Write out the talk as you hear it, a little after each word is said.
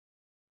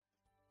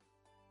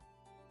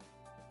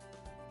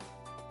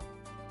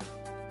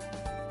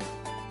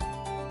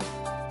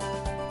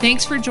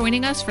Thanks for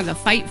joining us for the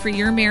Fight for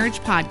Your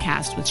Marriage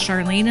podcast with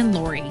Charlene and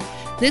Lori.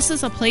 This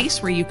is a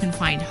place where you can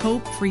find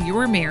hope for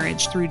your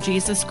marriage through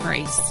Jesus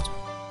Christ.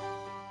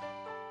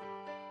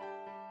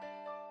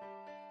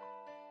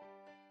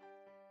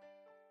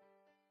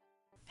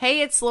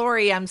 Hey, it's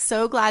Lori. I'm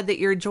so glad that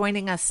you're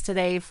joining us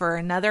today for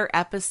another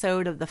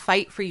episode of the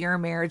Fight for Your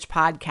Marriage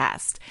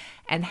podcast.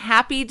 And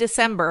happy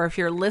December if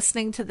you're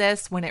listening to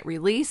this when it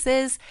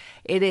releases.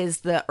 It is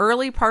the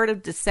early part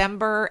of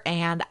December,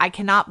 and I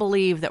cannot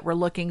believe that we're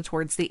looking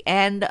towards the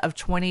end of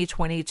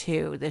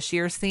 2022. This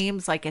year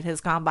seems like it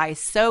has gone by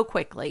so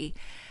quickly.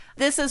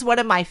 This is one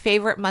of my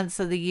favorite months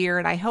of the year,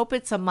 and I hope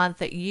it's a month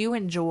that you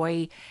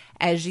enjoy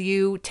as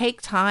you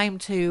take time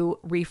to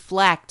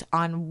reflect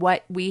on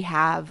what we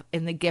have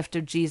in the gift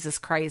of Jesus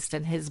Christ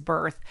and his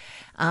birth.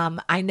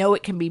 I know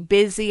it can be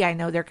busy. I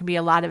know there can be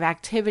a lot of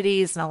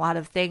activities and a lot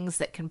of things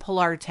that can pull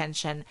our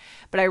attention,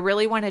 but I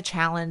really want to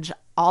challenge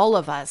all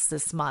of us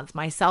this month,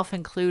 myself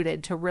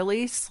included, to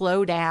really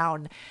slow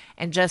down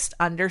and just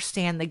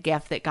understand the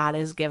gift that God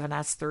has given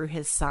us through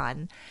his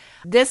son.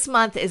 This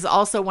month is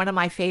also one of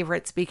my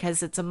favorites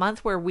because it's a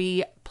month where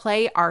we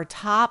play our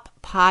top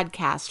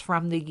podcast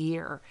from the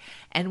year.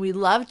 And we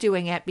love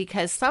doing it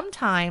because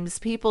sometimes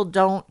people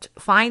don't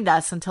find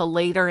us until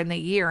later in the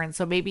year. And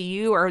so maybe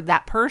you are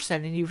that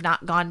person and you've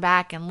not gone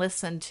back and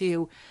listened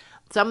to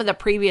some of the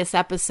previous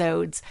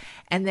episodes.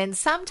 And then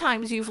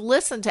sometimes you've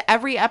listened to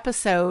every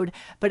episode,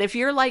 but if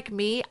you're like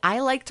me, I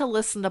like to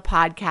listen to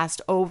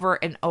podcasts over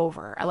and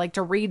over. I like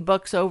to read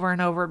books over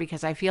and over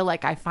because I feel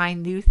like I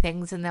find new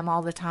things in them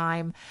all the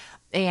time.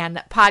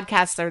 And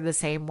podcasts are the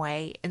same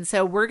way. And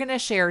so we're going to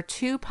share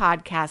 2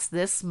 podcasts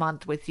this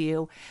month with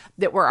you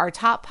that were our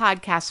top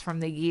podcasts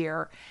from the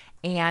year,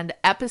 and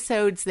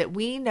episodes that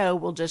we know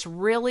will just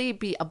really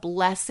be a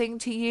blessing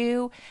to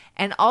you.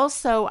 And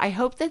also, I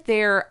hope that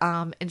they're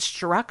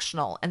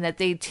instructional and that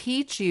they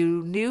teach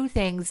you new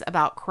things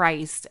about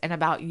Christ and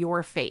about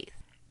your faith.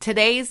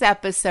 Today's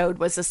episode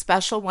was a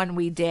special one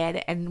we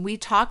did, and we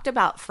talked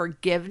about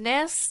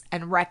forgiveness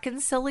and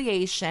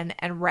reconciliation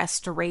and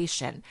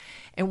restoration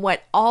and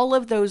what all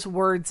of those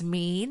words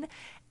mean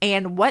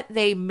and what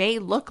they may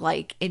look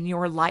like in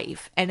your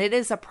life. And it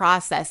is a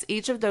process.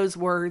 Each of those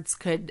words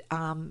could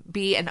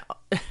be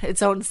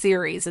its own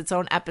series, its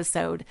own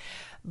episode.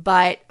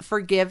 But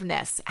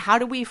forgiveness, how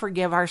do we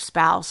forgive our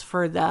spouse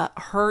for the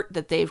hurt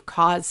that they've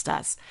caused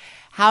us?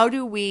 How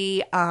do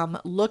we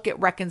look at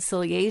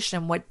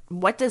reconciliation?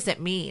 What does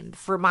it mean?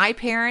 For my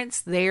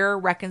parents, their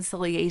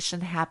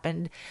reconciliation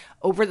happened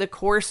over the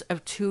course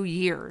of 2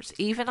 years.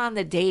 Even on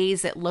the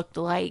days it looked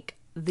like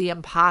the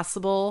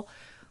impossible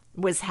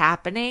was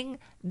happening,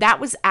 that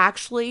was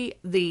actually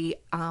the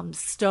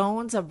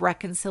stones of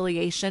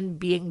reconciliation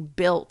being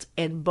built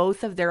in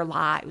both of their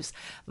lives.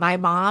 My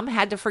mom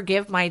had to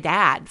forgive my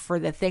dad for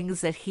the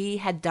things that he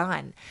had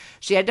done.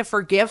 She had to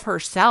forgive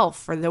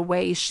herself for the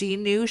way she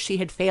knew she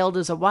had failed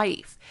as a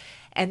wife.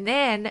 And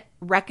then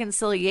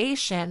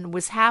reconciliation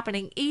was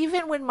happening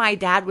even when my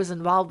dad was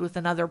involved with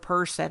another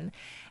person.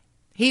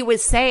 He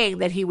was saying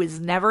that he was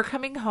never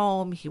coming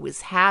home. He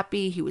was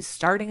happy. He was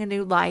starting a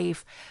new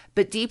life.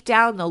 But deep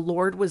down, the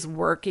Lord was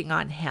working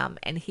on him.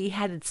 And he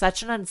had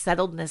such an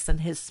unsettledness in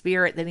his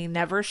spirit that he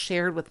never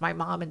shared with my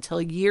mom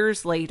until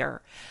years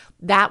later.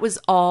 That was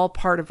all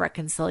part of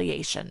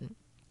reconciliation.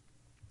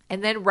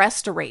 And then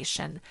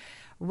restoration.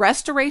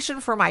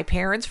 Restoration for my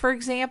parents, for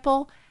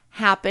example,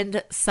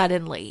 happened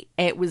suddenly.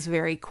 It was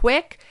very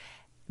quick.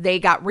 They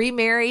got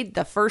remarried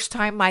the first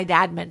time my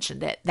dad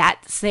mentioned it.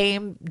 That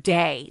same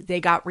day,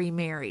 they got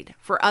remarried.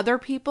 For other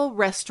people,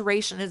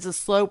 restoration is a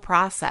slow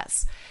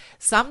process.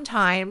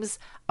 Sometimes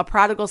a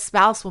prodigal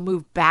spouse will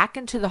move back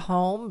into the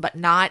home, but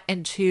not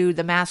into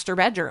the master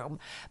bedroom.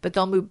 But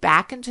they'll move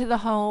back into the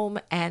home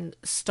and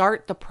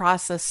start the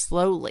process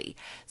slowly.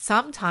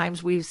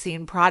 Sometimes we've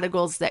seen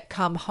prodigals that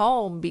come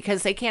home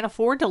because they can't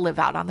afford to live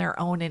out on their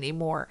own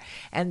anymore.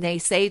 And they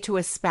say to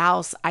a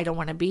spouse, I don't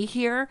want to be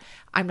here.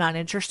 I'm not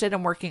interested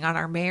in working on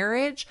our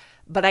marriage,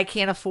 but I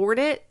can't afford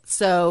it.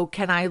 So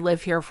can I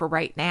live here for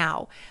right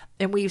now?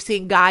 And we've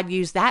seen God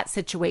use that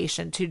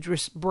situation to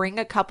just bring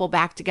a couple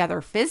back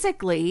together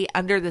physically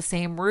under the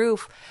same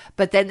roof,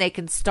 but then they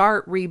can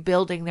start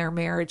rebuilding their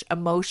marriage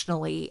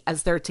emotionally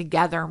as they're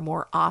together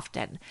more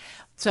often.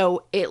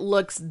 So it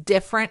looks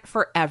different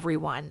for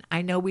everyone.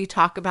 I know we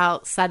talk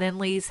about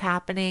suddenlies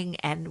happening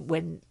and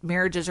when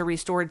marriages are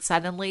restored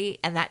suddenly,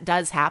 and that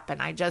does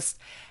happen. I just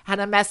had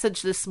a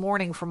message this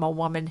morning from a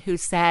woman who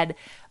said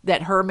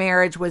that her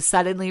marriage was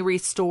suddenly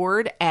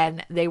restored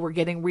and they were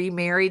getting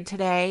remarried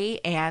today,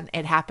 and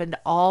it happened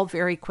all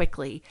very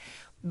quickly.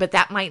 But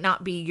that might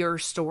not be your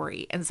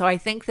story. And so I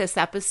think this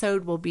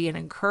episode will be an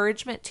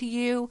encouragement to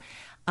you.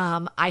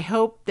 I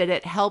hope that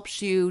it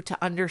helps you to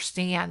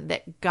understand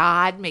that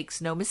God makes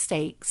no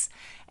mistakes.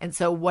 And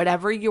so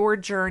whatever your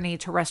journey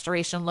to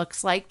restoration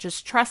looks like,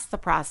 just trust the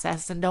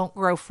process and don't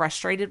grow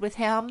frustrated with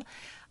him,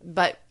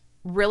 but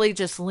really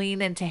just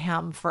lean into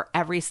him for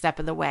every step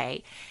of the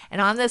way.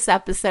 And on this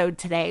episode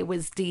today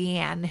was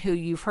Deanne, who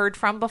you've heard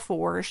from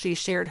before. She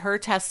shared her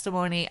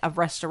testimony of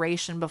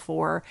restoration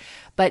before,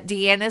 but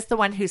Deanne is the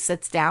one who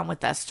sits down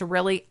with us to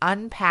really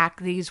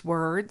unpack these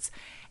words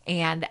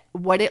and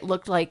what it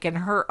looked like in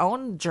her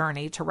own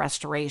journey to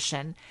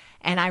restoration.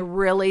 And I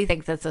really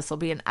think that this will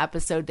be an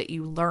episode that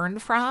you learn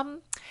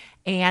from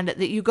and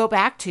that you go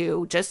back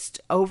to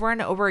just over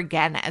and over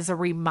again as a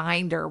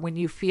reminder when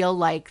you feel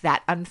like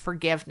that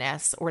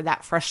unforgiveness or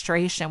that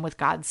frustration with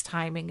God's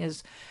timing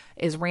is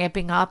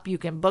ramping up. You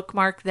can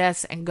bookmark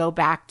this and go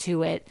back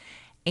to it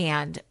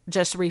and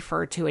just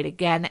refer to it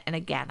again and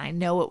again. I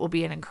know it will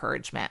be an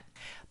encouragement.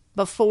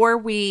 Before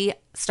we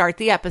start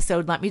the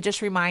episode, let me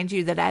just remind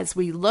you that as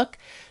we look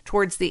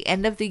towards the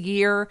end of the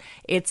year,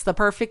 it's the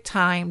perfect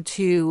time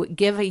to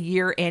give a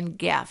year-end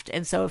gift.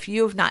 And so if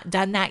you have not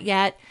done that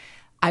yet,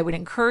 I would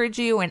encourage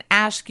you and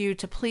ask you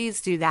to please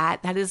do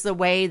that. That is the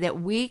way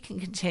that we can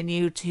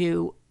continue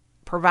to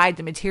provide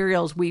the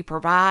materials we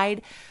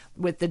provide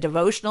with the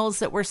devotionals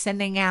that we're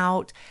sending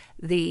out,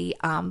 the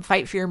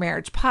Fight for Your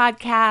Marriage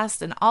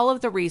podcast, and all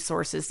of the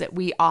resources that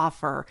we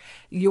offer.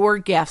 Your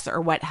gifts are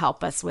what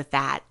help us with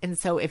that. And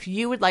so if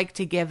you would like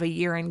to give a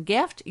year-end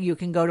gift, you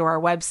can go to our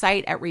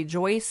website at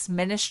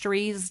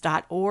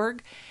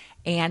rejoiceministries.org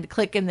and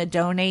click in the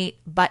donate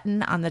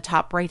button on the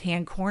top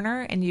right-hand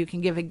corner, and you can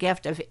give a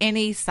gift of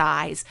any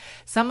size.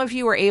 Some of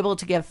you are able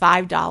to give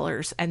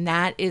 $5, and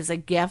that is a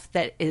gift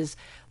that is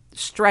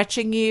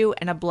stretching you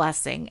and a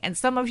blessing. And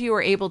some of you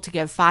are able to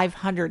give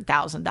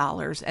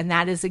 $500,000, and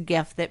that is a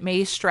gift that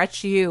may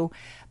stretch you,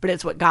 but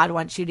it's what God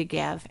wants you to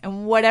give.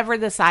 And whatever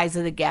the size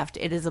of the gift,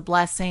 it is a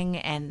blessing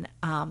and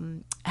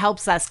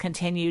helps us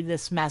continue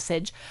this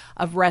message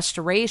of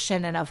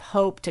restoration and of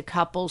hope to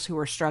couples who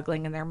are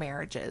struggling in their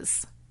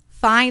marriages.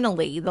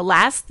 Finally, the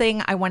last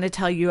thing I want to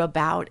tell you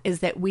about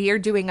is that we are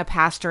doing a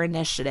pastor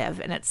initiative,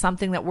 and it's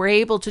something that we're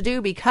able to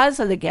do because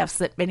of the gifts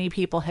that many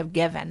people have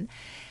given.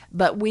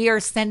 But we are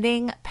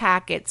sending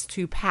packets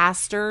to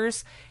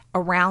pastors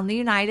around the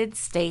United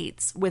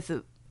States with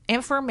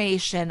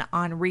information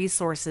on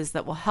resources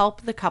that will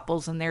help the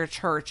couples in their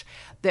church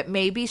that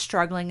may be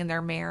struggling in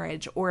their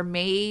marriage or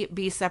may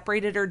be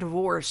separated or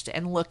divorced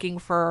and looking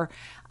for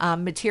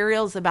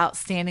materials about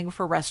standing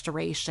for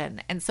restoration.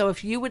 And so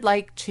if you would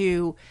like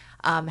to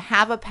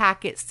have a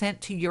packet sent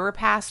to your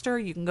pastor,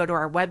 you can go to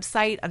our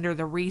website under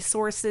the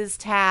resources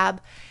tab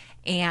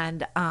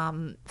and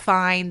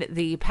find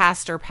the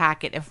pastor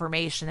packet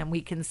information, and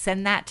we can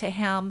send that to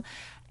him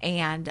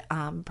and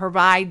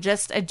provide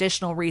just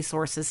additional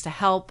resources to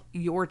help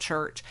your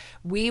church.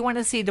 We want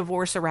to see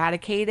divorce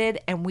eradicated,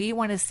 and we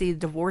want to see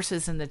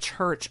divorces in the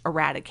church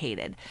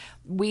eradicated.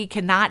 We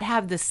cannot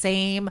have the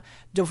same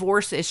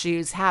divorce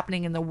issues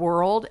happening in the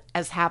world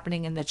as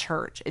happening in the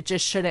church. It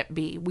just shouldn't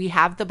be. We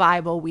have the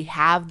Bible. We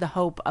have the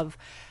hope of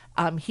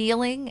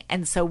healing.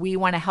 And so we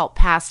want to help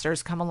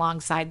pastors come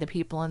alongside the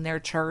people in their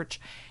church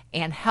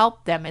and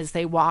help them as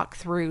they walk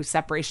through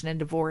separation and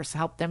divorce,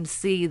 help them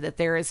see that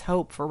there is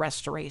hope for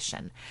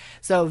restoration.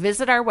 So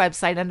visit our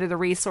website under the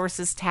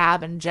resources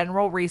tab and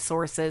general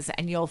resources,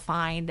 and you'll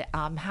find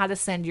how to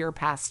send your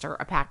pastor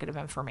a packet of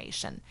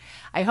information.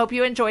 I hope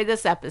you enjoy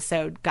this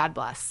episode. God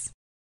bless.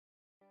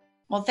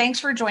 Well, thanks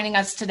for joining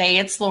us today.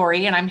 It's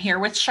Lori, and I'm here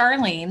with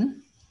Charlene.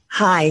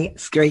 Hi,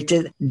 it's great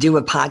to do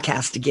a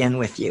podcast again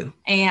with you.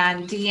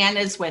 And Deanne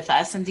is with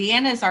us. And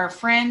Deanne is our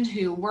friend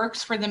who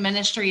works for the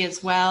ministry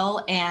as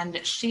well.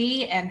 And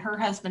she and her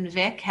husband,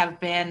 Vic, have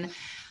been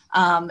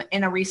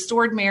in a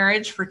restored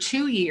marriage for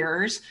 2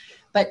 years.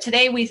 But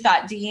today we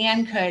thought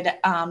Deanne could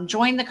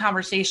join the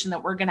conversation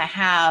that we're going to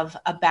have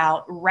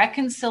about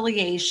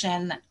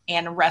reconciliation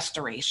and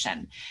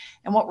restoration.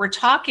 And what we're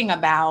talking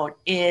about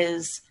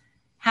is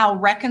how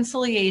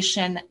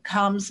reconciliation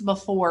comes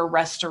before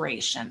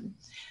restoration.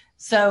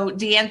 So,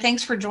 Deanne,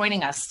 thanks for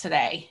joining us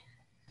today.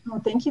 Oh,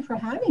 thank you for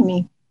having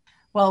me.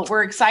 Well,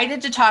 we're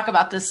excited to talk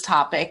about this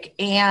topic,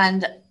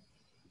 and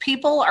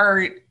people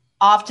are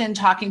often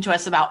talking to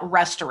us about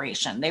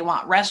restoration. They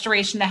want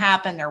restoration to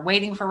happen. They're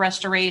waiting for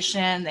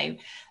restoration.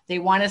 They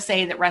want to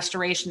say that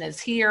restoration is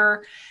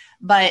here.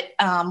 But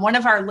one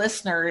of our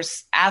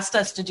listeners asked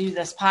us to do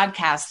this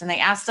podcast, and they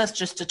asked us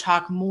just to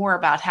talk more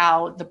about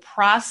how the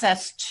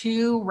process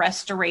to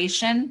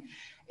restoration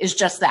is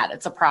just that.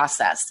 It's a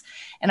process.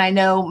 And I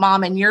know,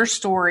 Mom, in your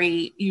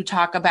story, you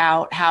talk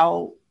about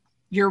how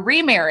your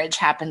remarriage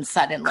happened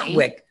suddenly.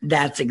 Quick.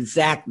 That's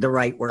exact the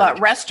right word. But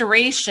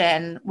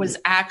restoration was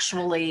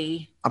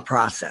actually a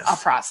process.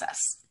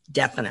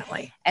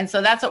 Definitely. And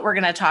so that's what we're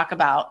going to talk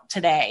about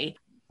today.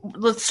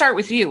 Let's start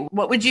with you.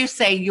 What would you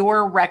say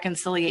your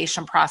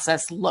reconciliation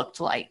process looked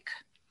like?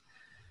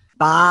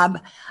 Bob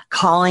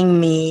calling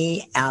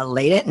me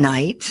late at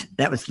night.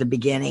 That was the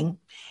beginning.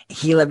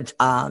 He lived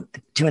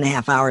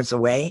 2.5 hours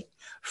away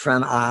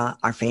from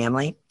our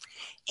family,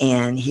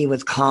 and he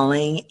was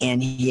calling,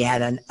 and he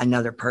had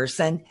another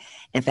person.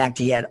 In fact,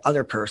 he had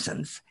other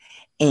persons.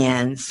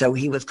 And so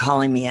he was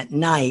calling me at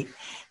night,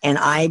 and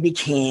I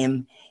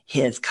became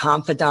his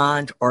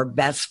confidant or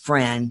best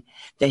friend,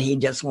 that he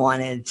just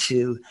wanted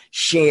to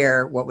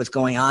share what was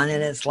going on in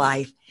his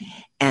life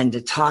and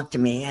to talk to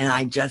me. And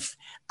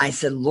I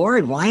said,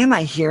 Lord, why am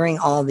I hearing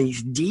all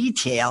these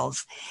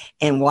details?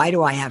 And why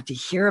do I have to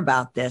hear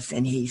about this?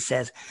 And he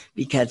says,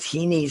 because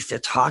he needs to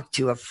talk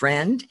to a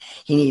friend.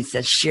 He needs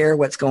to share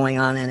what's going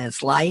on in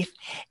his life.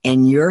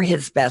 And you're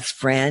his best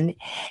friend.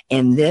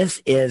 And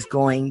this is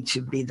going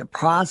to be the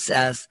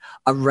process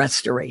of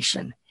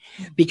restoration.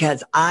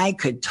 Because I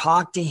could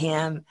talk to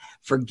him,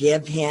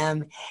 forgive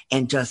him,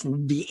 and just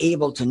be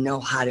able to know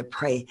how to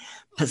pray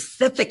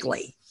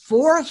specifically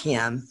for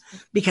him,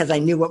 because I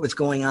knew what was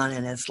going on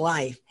in his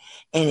life.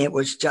 And it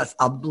was just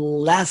a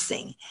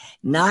blessing,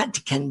 not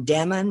to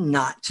condemn him,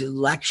 not to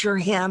lecture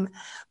him,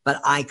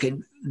 but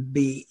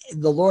the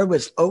Lord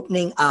was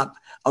opening up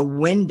a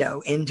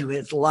window into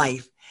his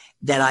life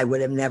that I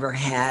would have never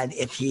had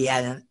if he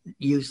hadn't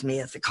used me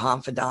as a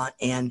confidant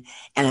and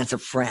as a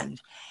friend.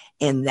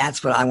 And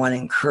that's what I want to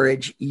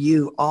encourage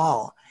you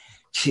all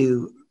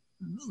to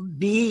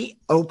be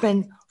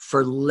open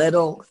for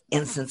little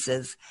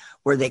instances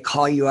where they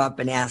call you up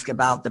and ask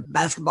about the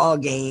basketball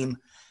game,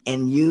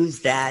 and use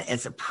that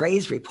as a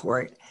praise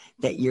report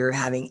that you're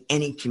having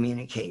any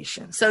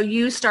communication. So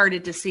you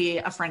started to see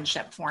a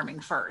friendship forming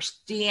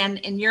first.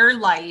 Deanne, in your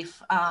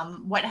life,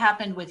 what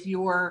happened with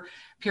your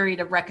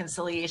period of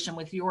reconciliation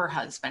with your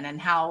husband, and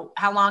how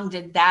long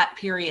did that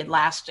period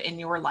last in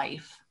your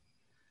life?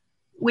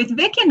 With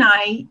Vic and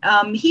I,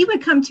 he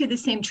would come to the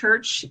same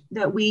church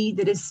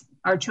that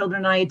our children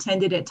and I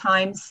attended at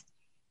times.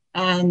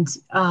 And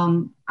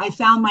I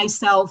found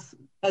myself,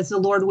 as the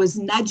Lord was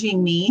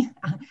nudging me,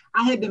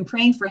 I had been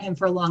praying for him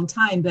for a long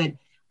time, but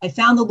I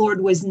found the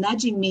Lord was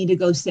nudging me to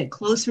go sit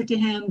closer to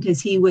him, because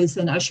he was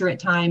an usher at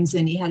times,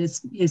 and he had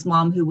his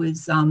mom who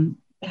was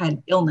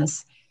had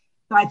illness.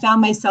 So I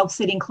found myself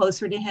sitting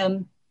closer to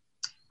him.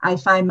 I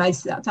found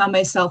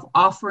myself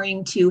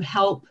offering to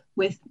help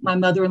with my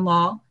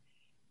mother-in-law.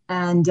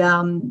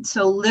 And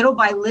so little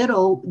by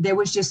little, there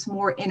was just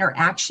more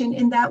interaction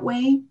in that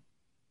way.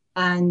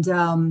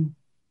 And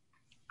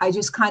I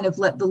just kind of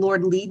let the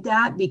Lord lead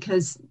that,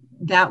 because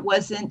that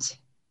wasn't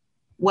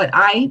what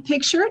I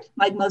pictured.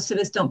 Like most of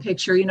us don't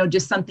picture,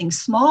 just something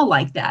small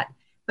like that.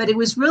 But it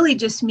was really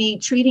just me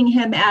treating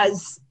him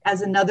as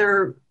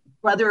another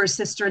brother or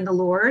sister in the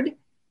Lord,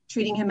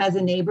 treating him as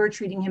a neighbor,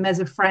 treating him as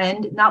a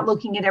friend, not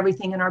looking at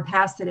everything in our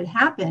past that had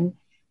happened,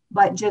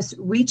 but just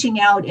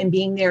reaching out and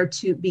being there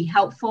to be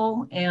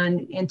helpful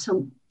and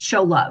to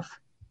show love.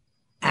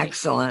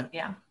 Excellent.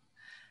 Yeah,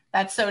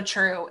 that's so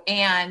true.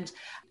 And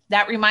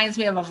that reminds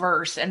me of a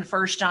verse in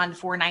 1 John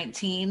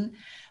 4:19,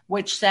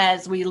 which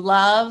says, we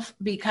love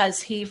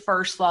because he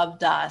first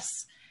loved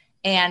us.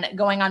 And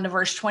going on to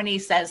verse 20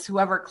 says,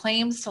 whoever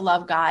claims to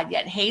love God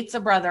yet hates a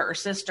brother or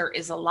sister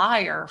is a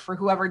liar. For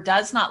whoever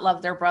does not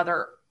love their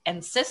brother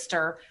and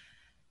sister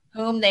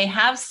whom they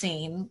have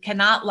seen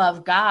cannot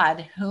love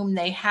God whom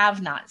they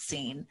have not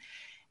seen.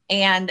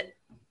 And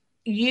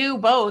you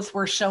both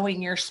were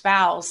showing your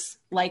spouse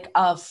like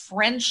a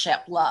friendship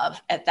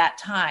love at that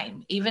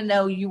time, even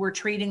though you were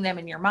treating them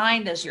in your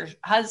mind as your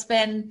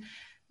husband.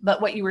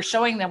 But what you were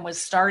showing them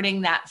was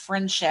starting that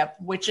friendship,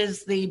 which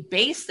is the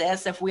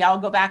basis, if we all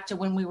go back to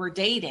when we were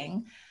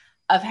dating,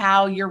 of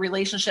how your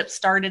relationship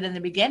started in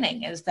the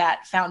beginning, is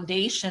that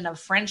foundation of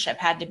friendship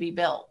had to be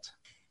built.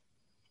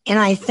 And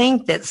I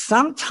think that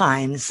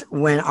sometimes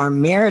when our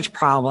marriage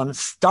problems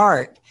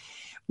start,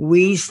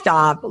 we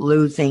stop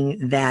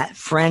losing that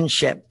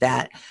friendship,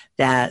 that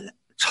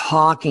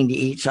talking to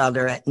each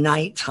other at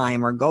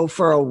nighttime, or go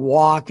for a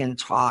walk and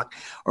talk,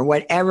 or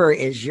whatever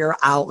is your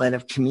outlet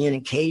of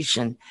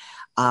communication.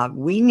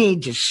 We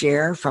need to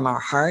share from our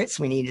hearts.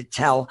 We need to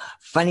tell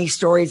funny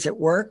stories at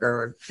work,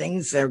 or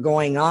things that are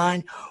going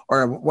on,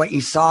 or what you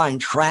saw in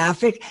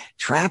traffic.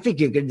 Traffic,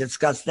 you could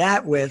discuss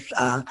that with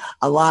a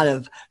lot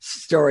of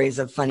stories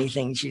of funny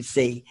things you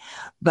see.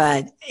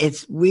 But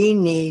we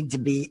need to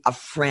be a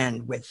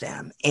friend with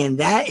them. And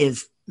that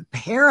is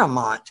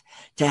paramount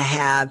to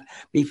have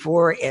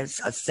before it's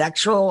a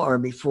sexual, or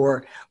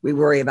before we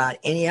worry about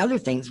any other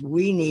things.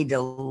 We need to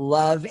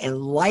love and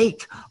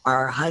like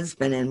our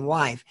husband and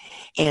wife.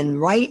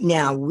 And right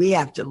now we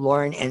have to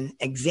learn and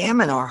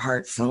examine our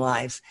hearts and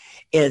lives.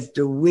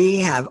 Do we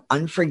have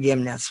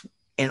unforgiveness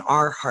in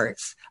our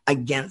hearts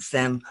against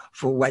them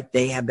for what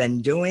they have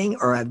been doing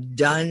or have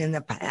done in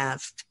the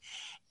past?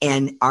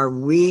 And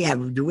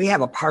do we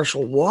have a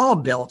partial wall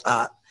built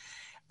up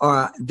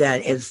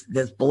that's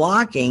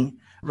blocking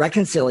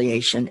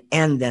reconciliation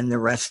and then the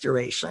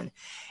restoration?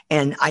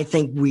 And I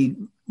think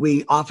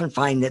we often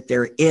find that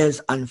there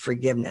is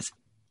unforgiveness.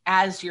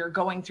 As you're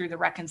going through the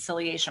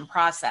reconciliation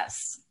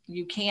process,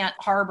 you can't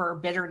harbor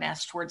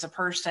bitterness towards a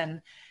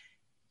person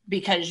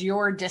because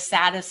you're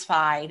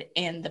dissatisfied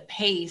in the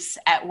pace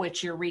at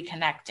which you're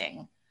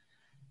reconnecting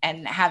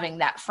and having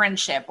that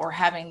friendship or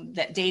having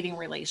that dating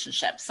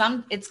relationship.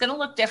 It's going to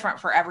look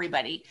different for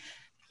everybody.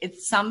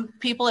 it's some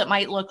people, it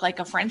might look like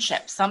a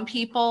friendship. Some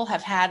people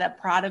have had a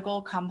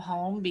prodigal come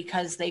home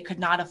because they could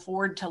not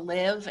afford to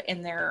live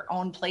in their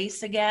own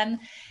place again.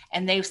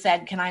 And they've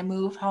said, can I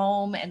move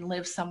home and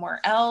live somewhere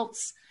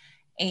else?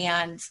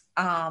 And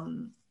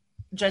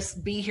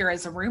just be here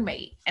as a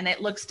roommate. And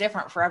it looks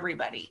different for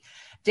everybody.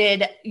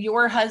 Did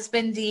your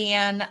husband,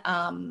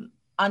 Deanne,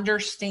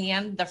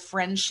 understand the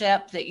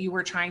friendship that you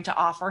were trying to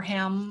offer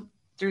him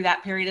through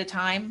that period of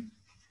time?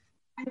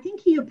 I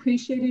think he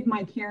appreciated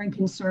my care and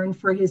concern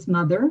for his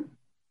mother.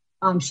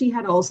 She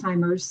had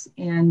Alzheimer's,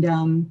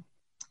 and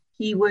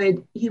he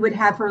would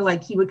have her,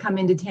 like, he would come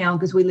into town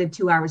because we lived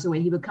 2 hours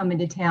away. He would come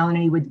into town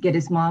and he would get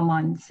his mom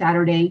on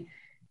Saturday,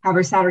 have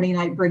her Saturday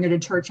night, bring her to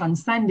church on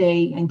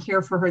Sunday and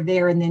care for her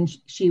there. And then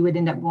she would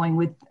end up going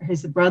with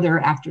his brother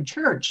after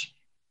church.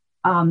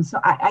 So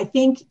I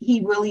think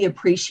he really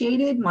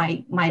appreciated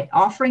my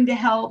offering to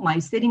help, my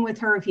sitting with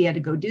her if he had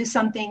to go do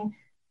something,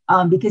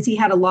 because he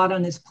had a lot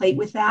on his plate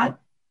with that.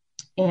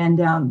 And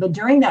but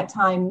during that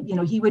time,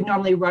 he would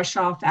normally rush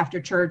off after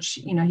church.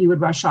 He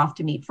would rush off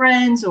to meet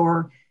friends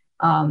or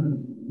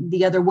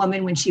the other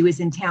woman when she was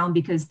in town,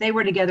 because they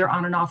were together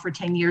on and off for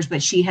 10 years,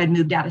 but she had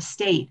moved out of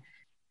state.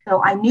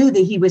 So I knew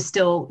that he was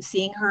still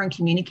seeing her and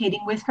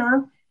communicating with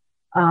her.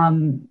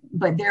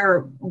 But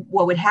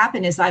what would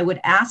happen is I would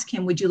ask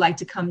him, would you like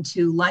to come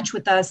to lunch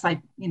with us?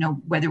 Like,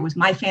 whether it was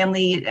my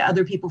family,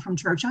 other people from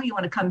church, oh, you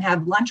want to come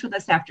have lunch with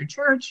us after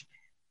church?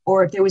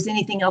 Or if there was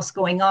anything else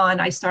going on,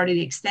 I started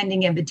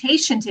extending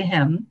invitation to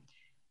him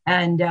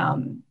and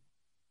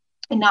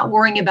not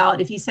worrying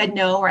about if he said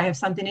no, or I have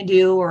something to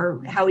do,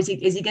 or how is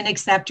he going to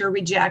accept or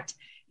reject?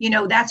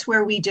 That's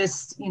where we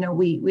just,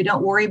 we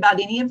don't worry about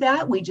any of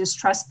that. We just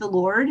trust the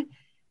Lord.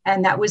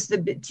 And that was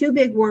the three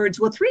big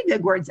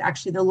words,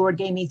 actually, the Lord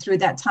gave me through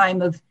that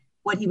time of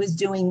what he was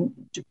doing,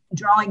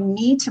 drawing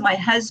me to my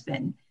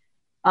husband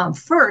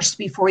first,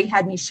 before he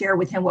had me share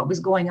with him what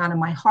was going on in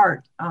my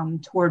heart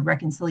toward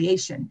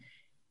reconciliation.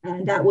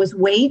 And that was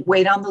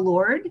wait on the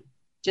Lord,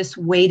 just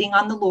waiting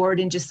on the Lord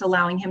and just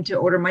allowing him to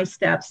order my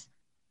steps.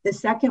 The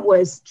second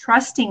was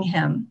trusting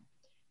him,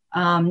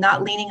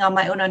 not leaning on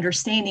my own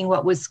understanding,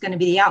 what was going to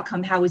be the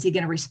outcome, how was he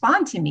going to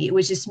respond to me? It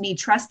was just me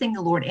trusting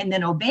the Lord and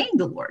then obeying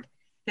the Lord.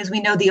 Because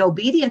we know the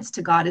obedience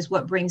to God is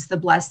what brings the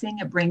blessing.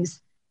 It brings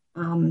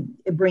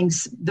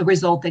the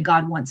result that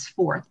God wants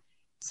forth.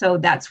 So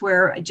that's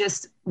where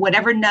just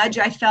whatever nudge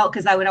I felt,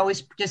 because I would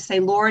always just say,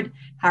 Lord,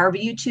 however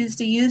you choose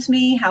to use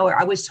me,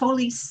 I was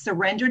totally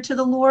surrendered to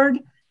the Lord,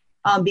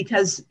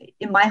 because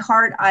in my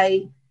heart,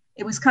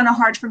 it was kind of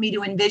hard for me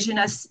to envision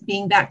us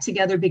being back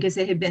together because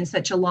it had been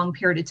such a long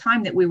period of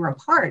time that we were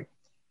apart.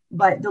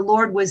 But the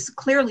Lord was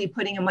clearly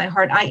putting in my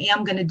heart, I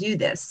am going to do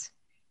this.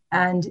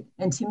 And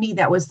to me,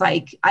 that was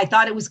like, I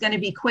thought it was going to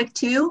be quick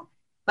too,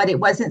 but it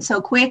wasn't so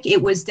quick.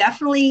 It was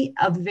definitely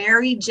a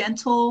very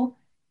gentle,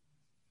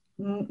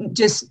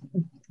 just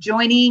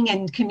joining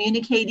and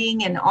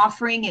communicating and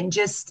offering and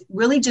just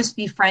really just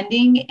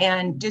befriending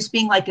and just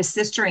being like a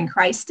sister in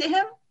Christ to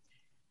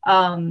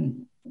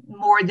him,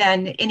 more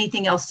than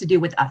anything else to do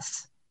with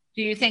us.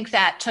 Do you think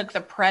that took the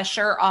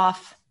pressure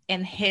off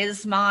in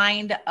his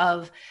mind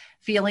of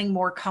feeling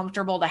more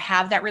comfortable to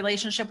have that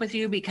relationship with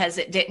you, because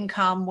it didn't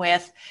come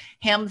with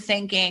him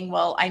thinking,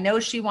 well, I know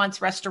she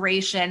wants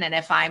restoration, and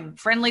if I'm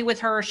friendly with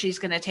her, she's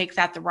going to take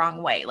that the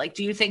wrong way? Like,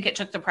 do you think it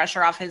took the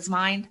pressure off his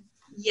mind?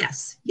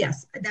 Yes.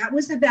 That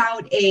was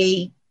about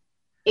a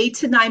 8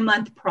 to 9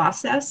 month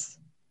process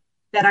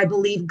that I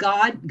believe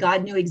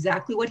God knew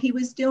exactly what he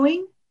was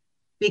doing,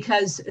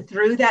 because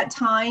through that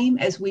time,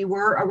 as we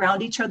were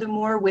around each other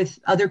more with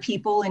other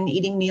people and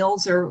eating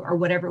meals or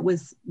whatever it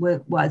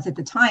was at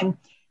the time,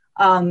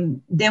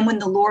 then when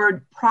the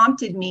Lord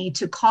prompted me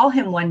to call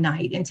him one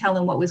night and tell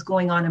him what was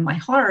going on in my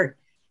heart,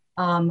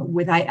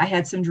 I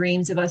had some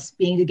dreams of us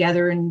being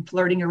together and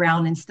flirting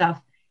around and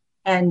stuff.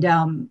 And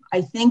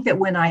I think that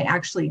when I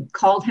actually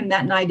called him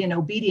that night in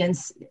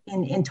obedience,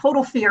 in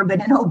total fear,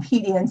 but in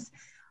obedience,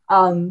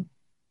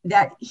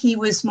 that he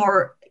was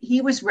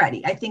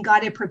ready. I think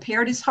God had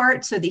prepared his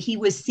heart so that he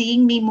was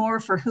seeing me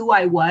more for who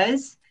I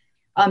was,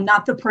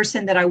 not the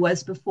person that I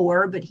was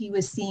before, but he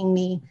was seeing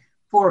me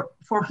for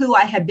who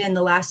I had been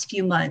the last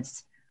few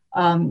months,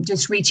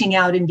 just reaching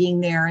out and being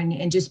there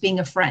and just being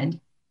a friend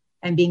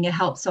and being a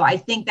help. So I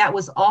think that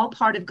was all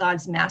part of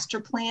God's master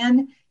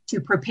plan to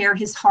prepare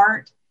his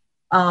heart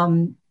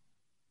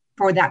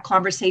for that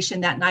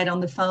conversation that night on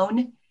the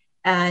phone.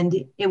 And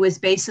it was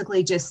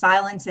basically just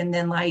silence. And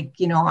then I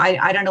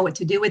don't know what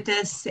to do with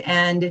this.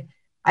 And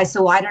I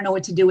said, well, I don't know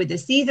what to do with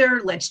this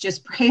either. Let's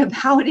just pray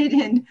about it.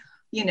 And,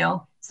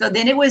 so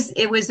then it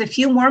was a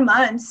few more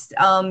months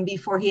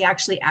before he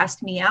actually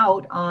asked me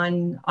out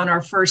on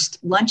our first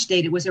lunch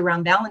date. It was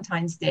around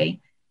Valentine's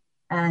Day.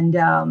 And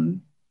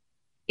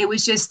it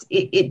was just,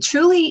 it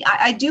truly,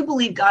 I do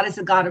believe God is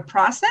a God of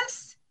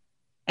process,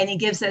 and he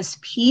gives us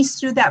peace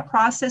through that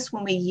process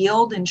when we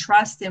yield and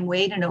trust and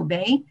wait and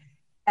obey.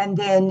 And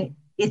then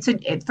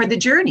for the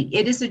journey.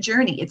 It is a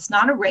journey. It's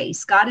not a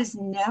race. God is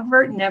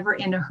never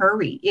in a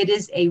hurry. It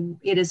is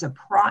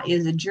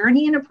a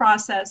journey and a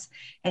process,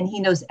 and he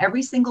knows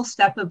every single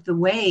step of the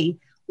way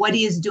what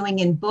he is doing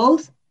in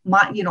both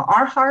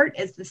our heart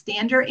as the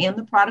stander and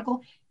the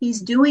prodigal.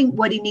 He's doing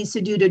what he needs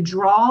to do to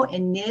draw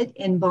and knit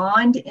and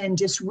bond and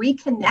just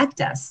reconnect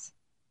us.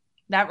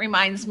 That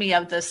reminds me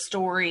of the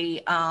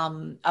story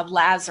of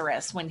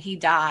Lazarus when he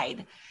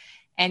died,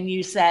 and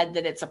you said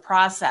that it's a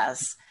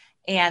process.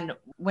 And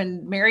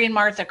when Mary and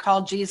Martha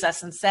called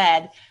Jesus and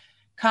said,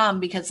 "Come,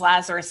 because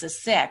Lazarus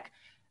is sick,"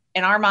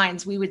 in our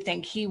minds, we would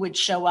think he would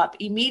show up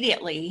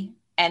immediately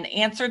and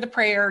answer the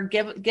prayer,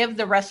 give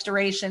the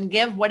restoration,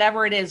 give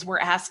whatever it is we're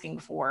asking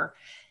for.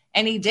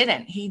 And he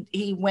didn't.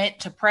 He went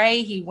to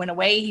pray. He went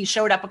away. He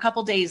showed up a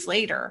couple days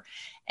later.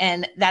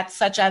 And that's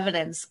such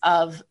evidence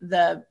of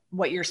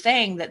what you're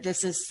saying, that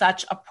this is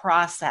such a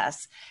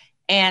process.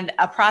 And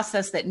a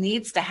process that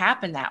needs to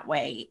happen that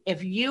way.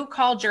 If you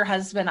called your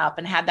husband up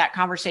and had that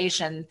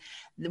conversation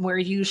where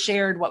you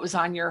shared what was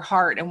on your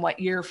heart and what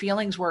your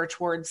feelings were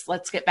towards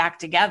let's get back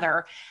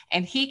together,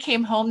 and he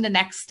came home the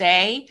next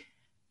day,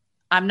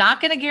 I'm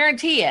not going to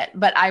guarantee it,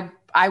 but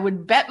I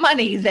would bet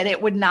money that it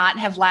would not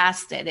have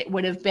lasted. It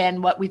would have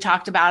been what we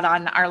talked about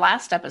on our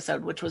last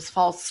episode, which was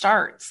false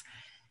starts.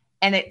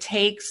 And it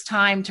takes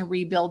time to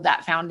rebuild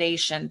that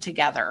foundation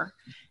together.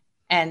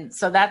 And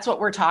so that's what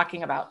we're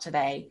talking about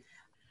today.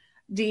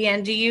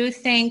 Deanne, do you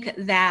think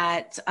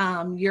that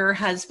your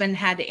husband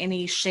had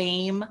any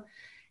shame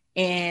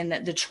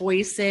in the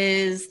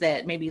choices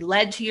that maybe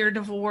led to your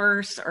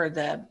divorce, or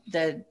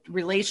the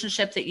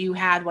relationship that you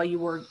had while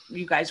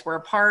you guys were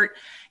apart?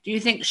 Do you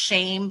think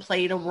shame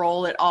played a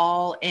role at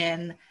all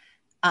in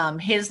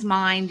his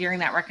mind during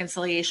that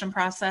reconciliation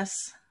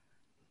process?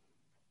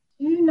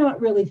 I do not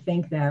really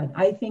think that.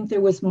 I think there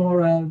was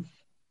more of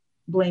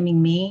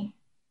blaming me.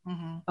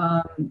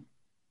 Mm-hmm.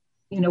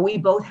 We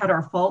both had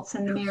our faults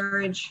in the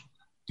marriage,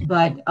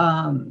 but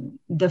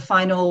the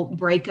final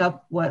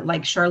breakup,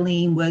 like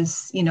Charlene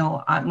was,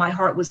 my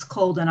heart was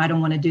cold and I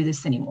don't want to do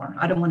this anymore.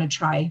 I don't want to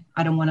try.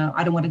 I don't want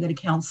to go to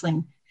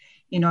counseling.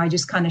 I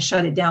just kind of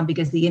shut it down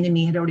because the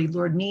enemy had already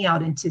lured me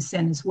out into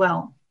sin as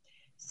well.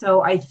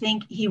 So I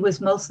think he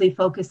was mostly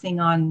focusing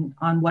on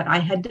what I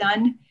had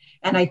done.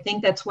 And I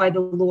think that's why the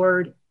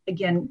Lord,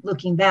 again,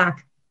 looking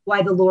back,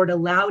 why the Lord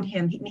allowed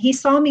him. He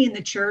saw me in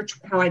the church,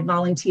 how I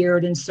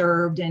volunteered and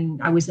served,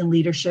 and I was in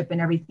leadership and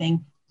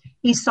everything.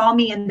 He saw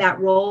me in that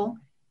role,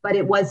 but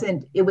it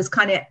was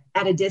kind of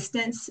at a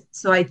distance.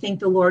 So I think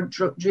the Lord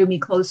drew me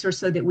closer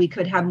so that we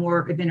could have more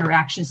of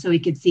interaction, so he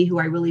could see who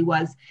I really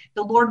was.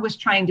 The Lord was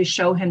trying to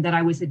show him that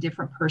I was a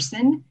different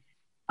person.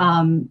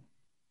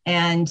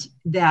 And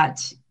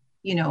that,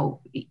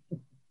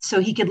 so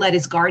he could let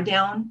his guard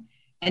down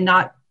and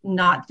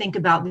not think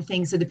about the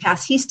things of the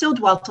past. He still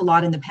dwelt a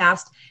lot in the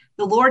past.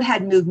 The Lord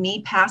had moved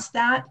me past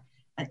that.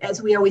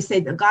 As we always say,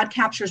 that God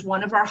captures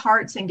one of our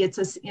hearts and gets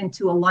us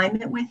into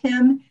alignment with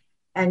him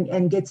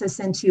and gets us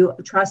into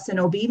trust and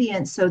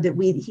obedience, so that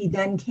he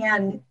then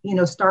can,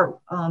 start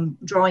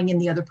drawing in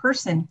the other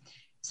person.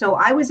 So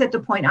I was at the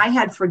point, I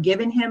had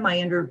forgiven him. I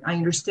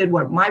understood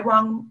what my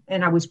wrong,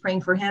 and I was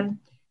praying for him.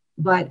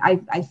 But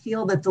I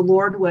feel that the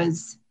Lord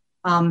was,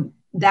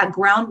 that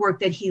groundwork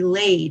that he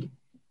laid,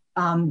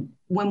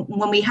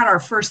 when we had our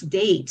first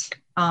date,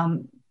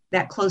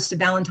 that close to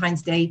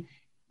Valentine's Day,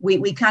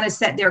 we kind of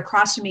sat there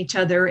across from each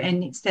other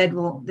and said,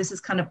 well, this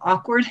is kind of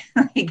awkward.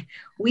 Like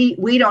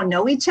we don't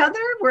know each other.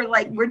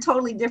 We're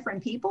totally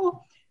different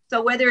people.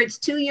 So whether it's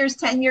 2 years,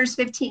 10 years,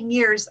 15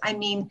 years, I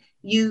mean,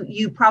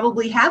 you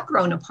probably have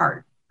grown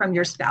apart from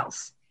your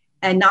spouse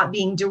and not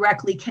being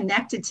directly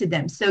connected to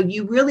them. So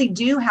you really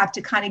do have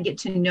to kind of get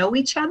to know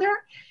each other.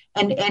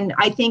 And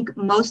I think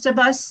most of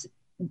us,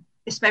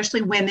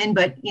 especially women,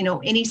 but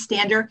any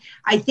stander,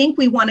 I think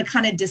we want to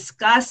kind of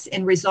discuss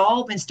and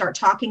resolve and start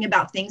talking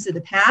about things of the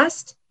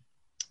past.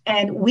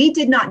 And we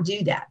did not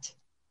do that.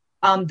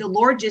 The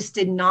Lord just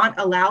did not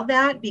allow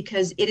that,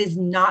 because it is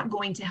not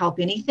going to help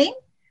anything.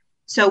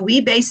 So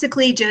we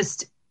basically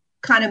just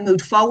kind of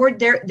moved forward.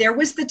 There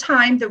was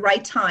the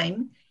right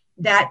time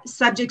that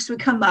subjects would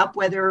come up,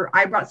 whether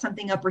I brought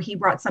something up or he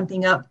brought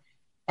something up.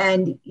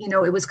 And,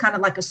 it was kind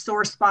of like a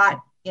sore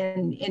spot,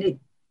 and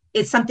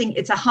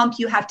it's a hump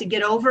you have to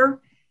get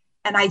over.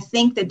 And I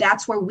think that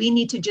that's where we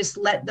need to just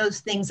let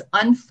those things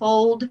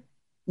unfold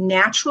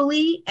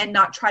naturally and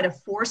not try to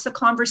force a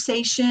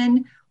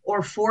conversation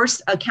or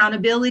force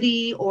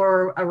accountability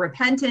or a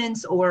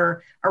repentance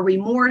or a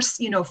remorse,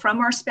 from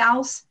our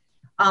spouse.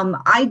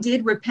 I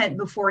did repent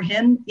before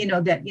him,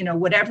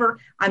 whatever.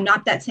 I'm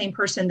not that same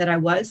person that I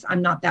was.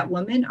 I'm not that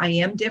woman. I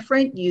am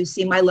different. You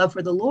see my love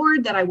for the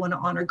Lord, that I want to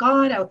honor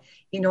God.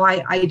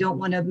 I don't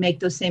want to make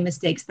those same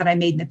mistakes that I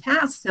made in the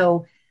past.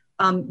 So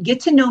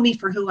get to know me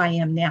for who I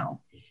am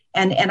now.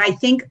 And I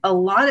think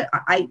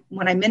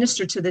when I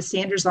minister to the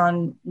Sanders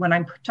when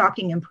I'm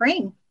talking and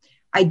praying,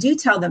 I do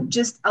tell them,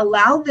 just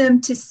allow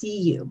them to see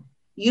you.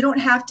 You don't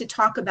have to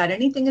talk about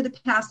anything of the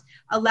past.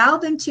 Allow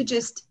them to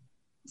just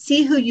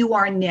see who you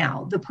are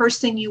now, the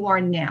person you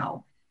are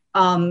now.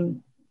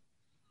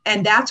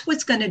 And that's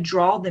what's going to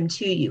draw them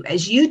to you.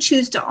 As you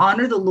choose to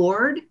honor the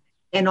Lord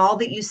in all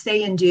that you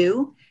say and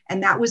do,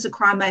 and that was a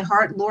cry in my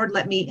heart, Lord,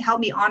 help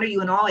me honor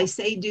you in all I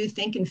say, do,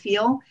 think, and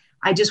feel.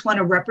 I just want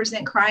to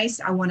represent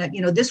Christ. I want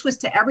to, this was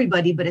to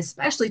everybody, but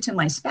especially to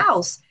my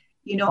spouse.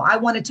 I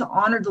wanted to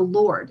honor the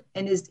Lord.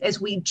 And as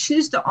we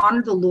choose to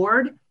honor the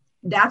Lord,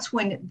 that's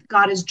when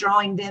God is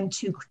drawing them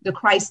to the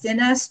Christ in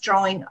us,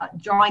 drawing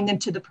them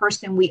to the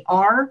person we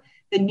are,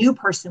 the new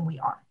person we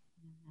are.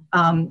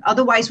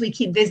 Otherwise, we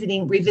keep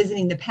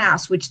revisiting the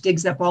past, which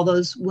digs up all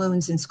those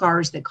wounds and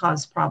scars that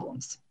cause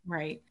problems.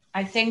 Right.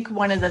 I think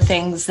one of the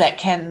things that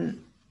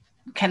can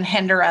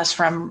hinder us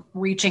from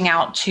reaching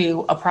out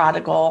to a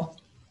prodigal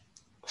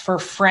for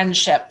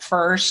friendship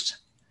first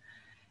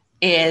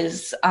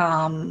is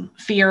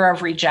fear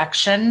of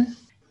rejection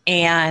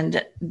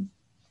and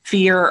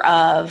fear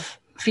of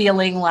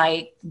feeling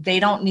like they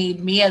don't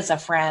need me as a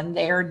friend.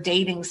 They're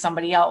dating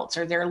somebody else,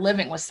 or they're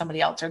living with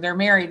somebody else, or they're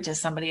married to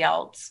somebody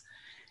else.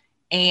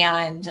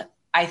 And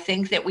I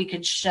think that we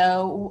could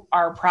show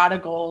our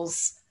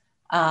prodigals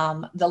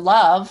the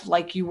love,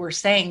 like you were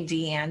saying,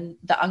 Deanne,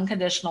 the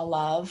unconditional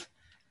love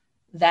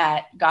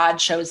that God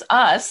shows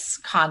us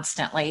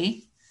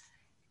constantly,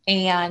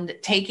 and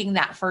taking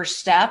that first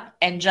step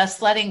and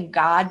just letting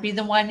God be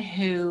the one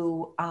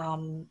who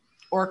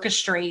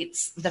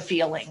orchestrates the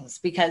feelings.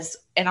 Because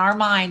in our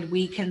mind,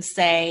 we can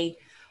say,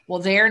 well,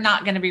 they're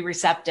not going to be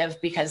receptive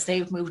because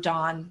they've moved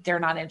on. They're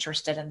not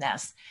interested in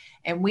this.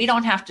 And we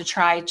don't have to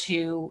try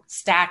to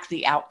stack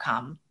the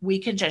outcome. We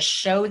can just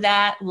show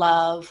that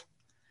love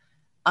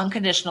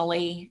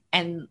unconditionally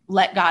and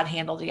let God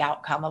handle the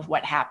outcome of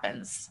what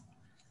happens.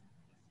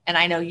 And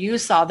I know you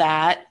saw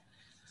that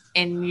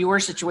in your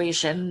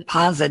situation.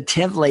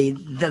 Positively.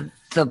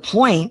 The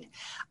point,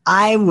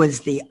 I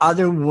was the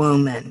other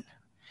woman.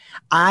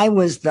 I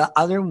was the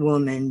other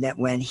woman that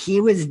when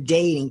he was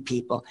dating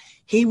people,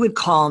 he would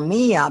call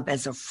me up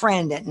as a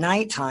friend at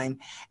nighttime,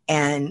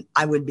 and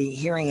I would be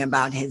hearing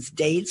about his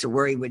dates or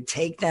where he would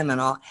take them and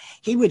all.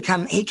 He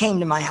came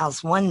to my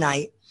house one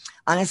night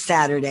on a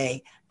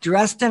Saturday,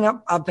 dressed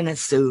up in a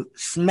suit,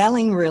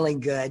 smelling really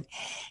good.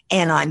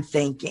 And I'm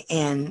thinking,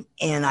 and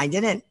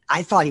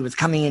I thought he was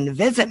coming in to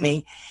visit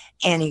me.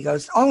 And he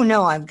goes, oh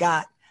no, I've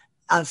got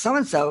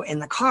so-and-so in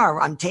the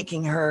car. I'm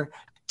taking her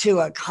to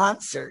a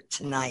concert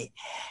tonight.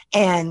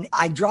 And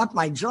I dropped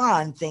my jaw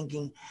and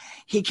thinking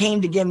he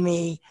came to give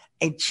me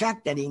a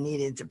check that he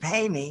needed to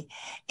pay me.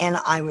 And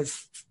I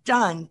was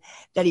stunned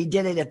that he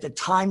did it at the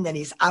time that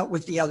he's out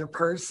with the other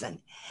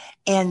person.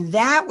 And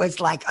that was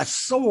like a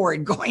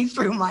sword going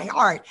through my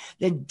heart.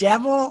 The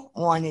devil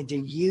wanted to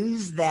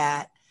use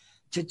that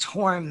to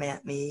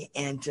torment me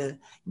and to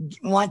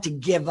want to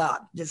give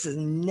up. This is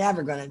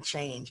never going to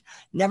change,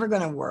 never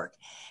going to work.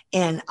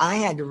 And I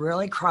had to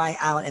really cry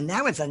out. And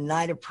that was a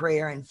night of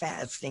prayer and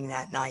fasting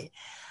that night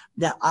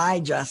that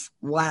I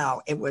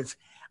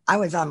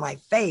was on my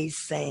face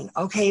saying,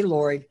 okay,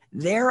 Lord,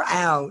 they're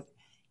out.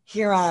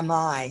 Here am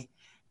I.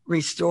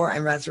 Restore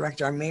and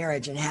resurrect our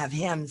marriage and have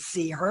him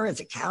see her as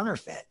a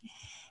counterfeit.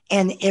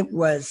 And it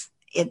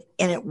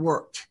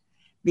worked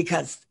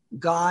because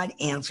God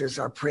answers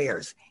our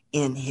prayers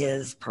in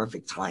his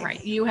perfect time.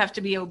 Right. You have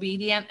to be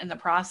obedient in the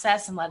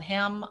process and let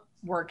him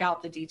work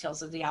out the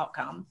details of the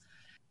outcome.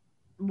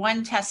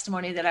 One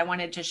testimony that I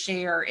wanted to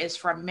share is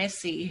from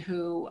Missy,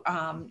 who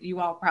you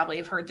all probably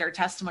have heard their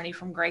testimony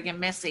from Greg and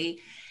Missy.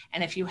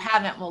 And if you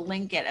haven't, we'll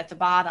link it at the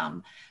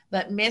bottom.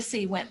 But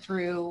Missy went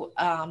through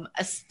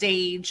a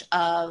stage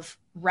of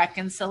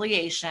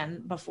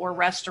reconciliation before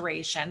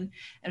restoration.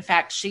 In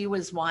fact, she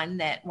was one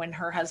that when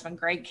her husband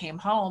Greg came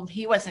home,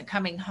 he wasn't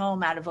coming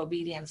home out of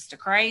obedience to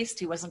Christ.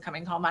 He wasn't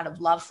coming home out of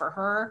love for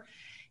her.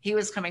 He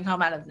was coming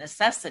home out of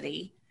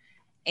necessity.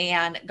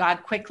 And God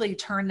quickly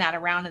turned that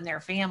around in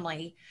their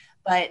family.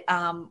 But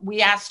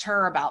we asked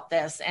her about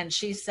this, and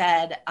she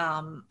said,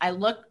 I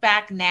look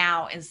back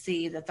now and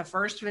see that the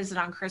first visit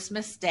on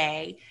Christmas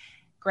Day,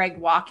 Greg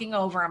walking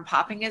over and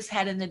popping his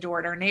head in the door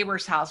at our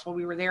neighbor's house while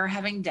we were there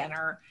having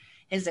dinner,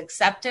 his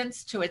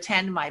acceptance to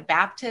attend my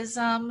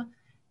baptism,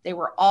 they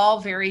were all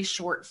very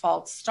short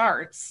false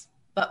starts,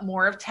 but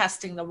more of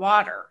testing the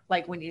water,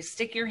 like when you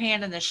stick your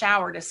hand in the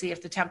shower to see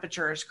if the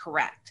temperature is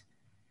correct.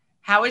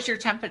 How is your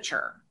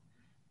temperature?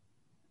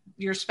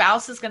 Your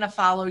spouse is going to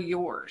follow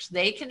yours.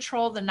 They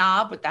control the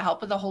knob with the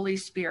help of the Holy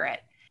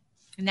Spirit.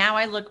 Now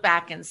I look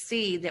back and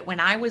see that when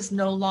I was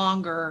no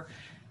longer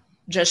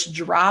just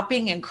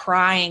dropping and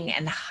crying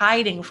and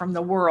hiding from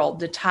the world,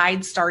 the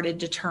tide started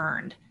to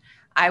turn.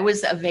 I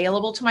was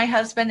available to my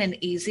husband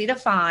and easy to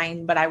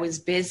find, but I was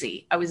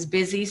busy. I was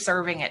busy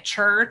serving at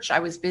church. I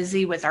was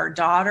busy with our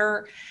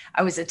daughter.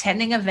 I was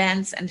attending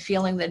events and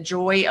feeling the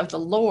joy of the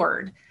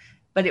Lord.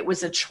 But it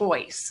was a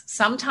choice.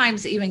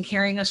 Sometimes even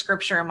carrying a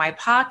scripture in my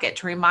pocket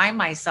to remind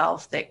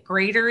myself that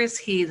greater is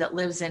he that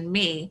lives in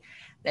me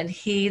than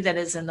he that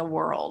is in the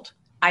world.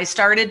 I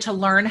started to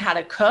learn how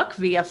to cook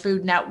via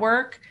Food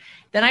Network.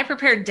 Then I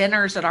prepared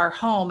dinners at our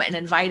home and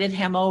invited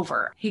him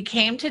over. He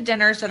came to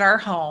dinners at our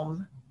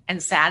home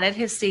and sat at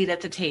his seat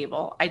at the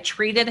table. I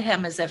treated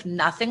him as if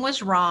nothing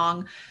was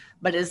wrong,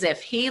 but as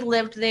if he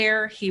lived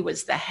there, he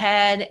was the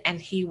head and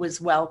he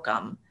was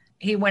welcome.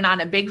 He went on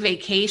a big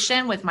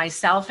vacation with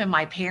myself and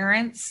my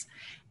parents,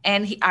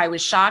 and I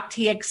was shocked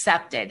he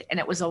accepted. And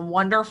it was a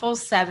wonderful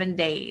 7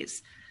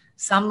 days.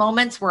 Some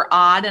moments were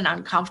odd and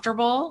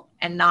uncomfortable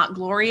and not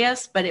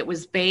glorious, but it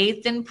was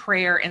bathed in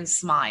prayer and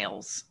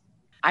smiles.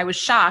 I was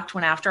shocked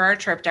when after our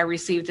trip, I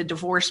received the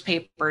divorce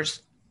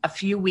papers a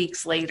few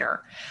weeks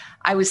later.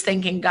 I was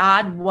thinking,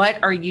 God,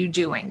 what are you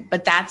doing?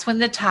 But that's when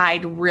the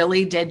tide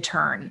really did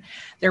turn.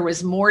 There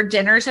was more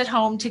dinners at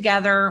home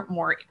together,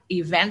 more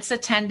events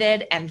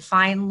attended, and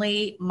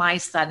finally, my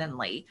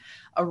suddenly.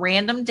 A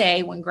random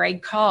day when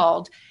Greg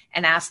called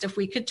and asked if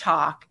we could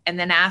talk, and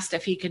then asked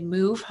if he could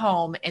move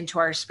home into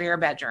our spare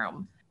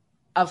bedroom.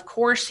 Of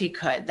course he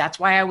could. That's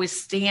why I was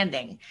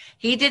standing.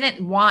 He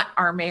didn't want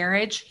our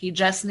marriage. He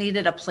just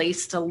needed a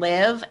place to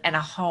live and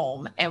a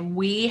home. And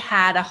we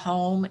had a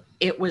home.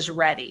 It was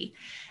ready.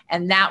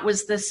 And that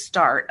was the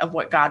start of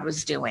what God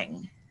was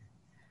doing.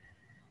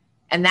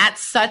 And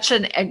that's such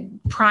a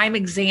prime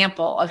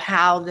example of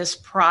how this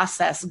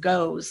process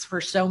goes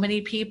for so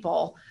many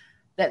people,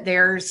 that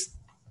there's,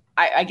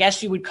 I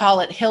guess you would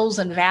call it hills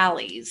and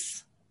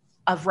valleys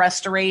of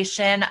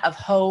restoration, of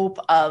hope,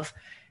 of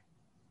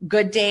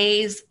good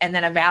days, and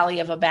then a valley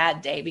of a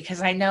bad day.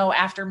 Because I know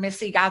after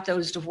Missy got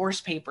those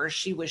divorce papers,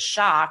 she was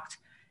shocked,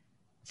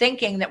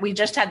 thinking that we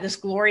just had this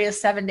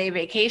glorious 7-day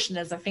vacation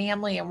as a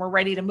family and we're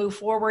ready to move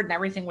forward and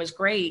everything was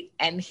great.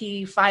 And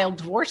he filed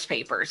divorce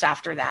papers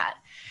after that.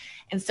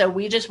 And so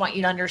we just want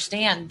you to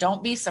understand,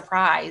 don't be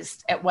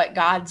surprised at what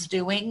God's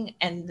doing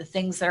and the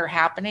things that are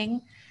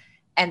happening,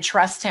 and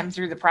trust him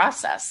through the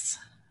process.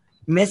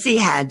 Missy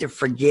had to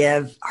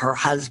forgive her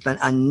husband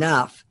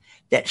enough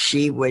that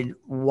she would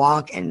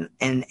walk and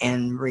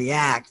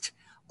react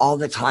all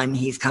the time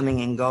he's coming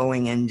and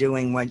going and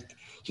doing what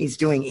he's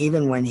doing.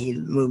 Even when he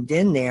moved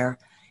in there,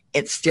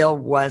 it still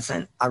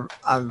wasn't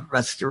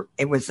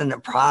it was in the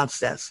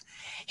process.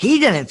 He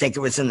didn't think it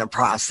was in the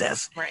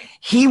process. Right.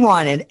 He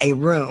wanted a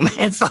room.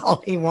 That's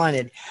all he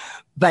wanted.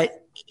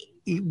 But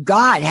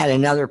God had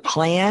another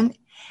plan,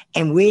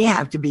 and we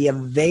have to be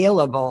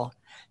available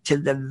to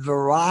the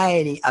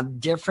variety of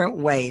different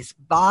ways.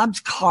 Bob's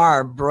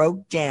car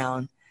broke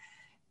down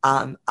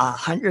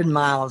 100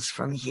 miles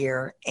from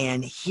here,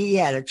 and he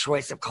had a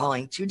choice of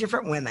calling 2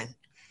 different women.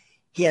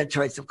 He had a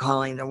choice of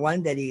calling the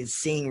one that he's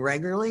seeing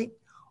regularly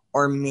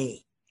or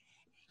me.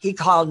 He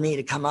called me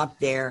to come up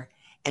there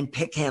and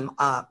pick him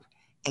up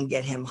and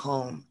get him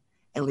home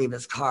and leave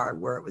his car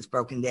where it was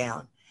broken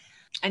down.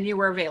 And you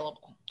were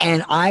available.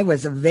 And I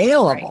was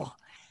available. Right.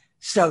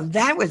 So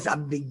that was a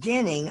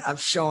beginning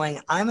of showing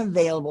I'm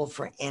available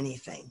for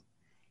anything,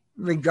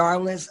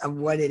 regardless of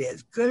what it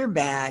is, good or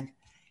bad.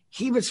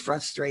 He was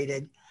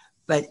frustrated,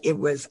 but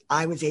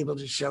I was able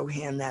to show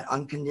him that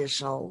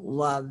unconditional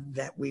love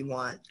that we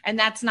want. And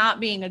that's not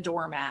being a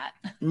doormat.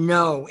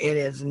 No, it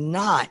is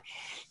not.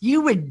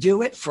 You would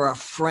do it for a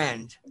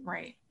friend.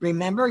 Right.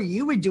 Remember,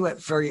 you would do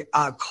it for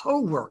a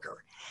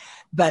coworker.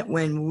 But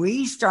when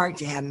we start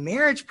to have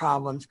marriage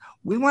problems,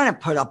 we want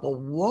to put up a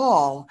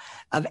wall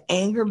of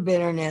anger,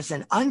 bitterness,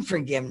 and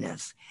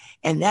unforgiveness.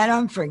 And that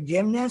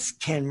unforgiveness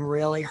can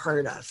really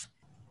hurt us.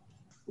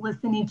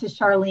 Listening to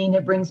Charlene,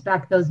 it brings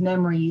back those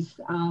memories.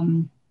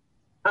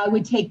 I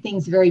would take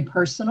things very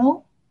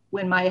personal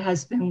when my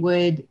husband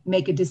would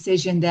make a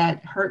decision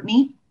that hurt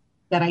me,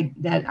 that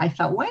I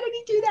felt, why did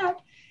he do that?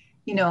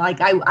 You know, like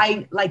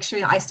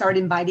I started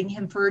inviting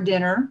him for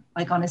dinner,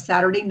 like on a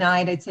Saturday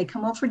night. I'd say,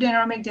 come over for dinner.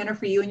 I'll make dinner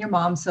for you and your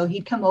mom. So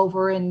he'd come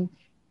over, and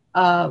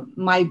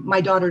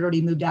my daughter had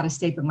already moved out of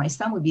state, but my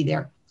son would be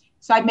there.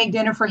 So I'd make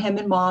dinner for him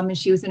and mom, and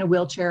she was in a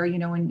wheelchair, you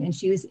know, and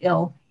she was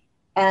ill.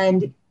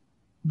 And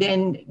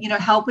then, you know,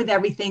 help with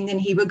everything. Then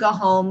he would go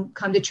home,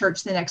 come to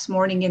church the next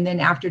morning. And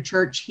then after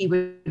church, he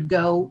would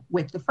go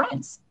with the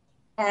friends.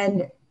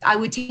 And I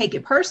would take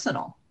it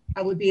personal.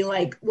 I would be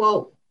like,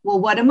 well,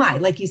 what am I?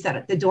 Like you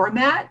said, the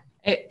doormat.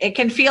 It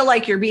can feel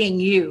like you're being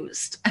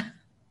used.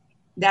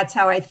 That's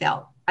how I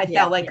felt. I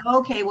felt like,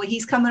 okay, well,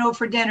 he's coming over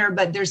for dinner,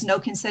 but there's no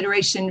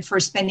consideration for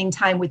spending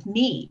time with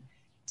me.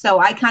 So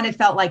I kind of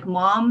felt like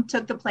mom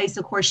took the place.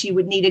 Of course, she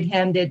needed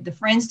him. The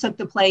friends took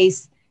the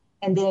place.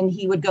 And then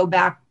he would go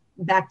back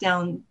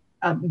down,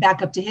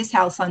 back up to his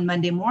house on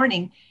Monday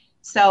morning.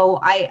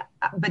 So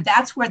but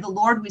that's where the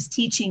Lord was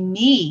teaching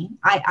me.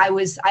 I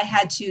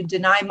had to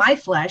deny my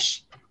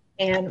flesh.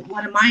 And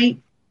one of my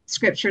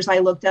scriptures I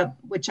looked up,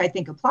 which I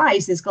think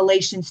applies, is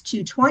Galatians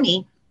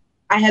 2:20.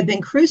 I have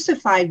been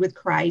crucified with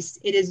Christ.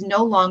 It is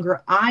no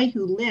longer I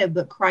who live,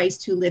 but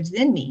Christ who lives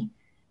in me.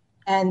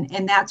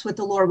 And that's what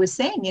the Lord was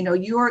saying. You know,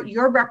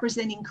 you're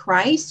representing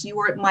Christ. You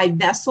are my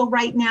vessel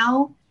right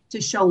now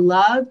to show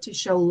love, to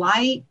show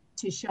light,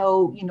 to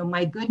show, you know,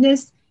 my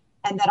goodness.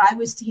 And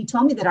he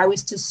told me that I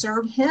was to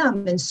serve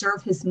him and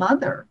serve his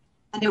mother.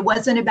 And it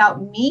wasn't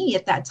about me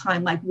at that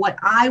time, like what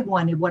I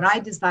wanted, what I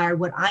desired,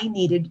 what I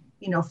needed,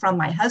 you know, from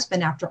my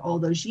husband after all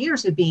those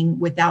years of being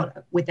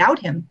without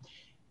him.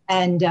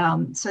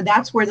 And so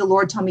that's where the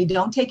Lord told me,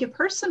 don't take it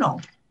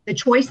personal. the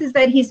choices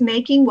that he's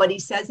making, what he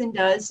says and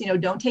does,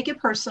 don't take it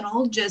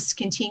personal. Just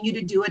continue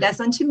to do it as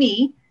unto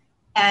me,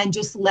 and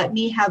just let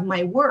me have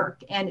my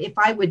work. And if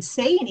I would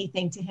say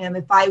anything to him,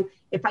 if I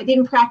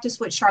didn't practice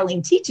what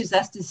Charlene teaches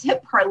us, to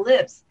zip our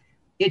lips,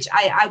 which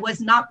I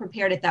was not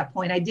prepared at that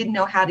point. I didn't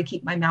know how to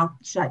keep my mouth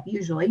shut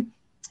usually.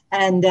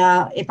 And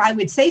if I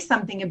would say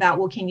something about,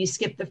 well, can you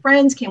skip the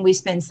friends? Can we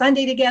spend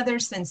Sunday together?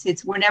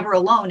 Since we're never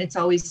alone. It's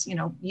always,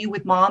 you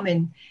with mom.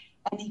 And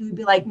he would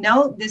be like,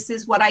 no, this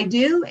is what I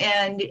do.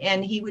 And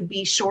he would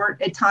be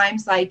short at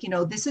times, like,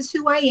 this is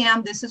who I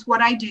am. This is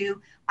what I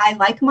do. I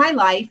like my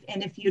life.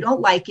 And if you don't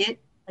like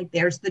it, like,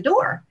 there's the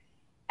door.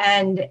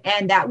 And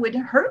that would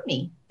hurt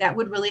me. That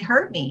would really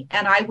hurt me.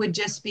 And I would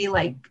just be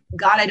like,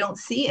 God, I don't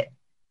see it.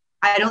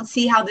 I don't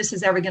see how this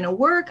is ever going to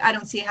work. I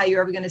don't see how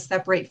you're ever going to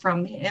separate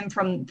from him,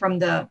 from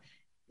the,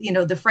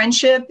 the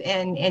friendship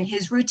and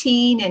his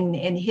routine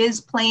and his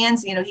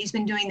plans. He's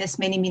been doing this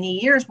many, many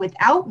years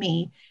without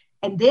me.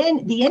 And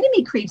then the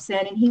enemy creeps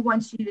in and he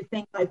wants you to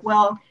think like,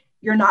 well,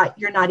 you're not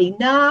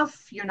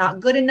enough. You're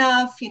not good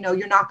enough.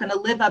 You're not going to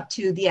live up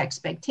to the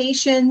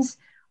expectations.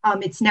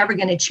 It's never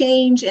going to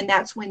change. And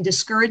that's when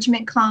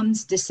discouragement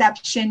comes,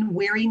 deception,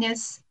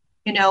 weariness,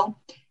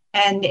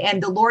 And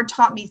the Lord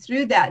taught me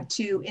through that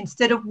to,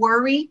 instead of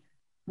worry,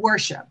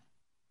 worship.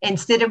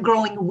 Instead of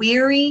growing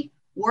weary,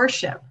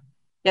 worship.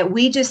 That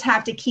we just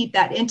have to keep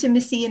that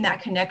intimacy and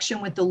that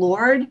connection with the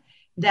Lord.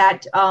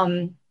 That,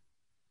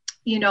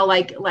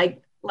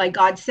 like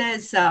God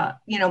says,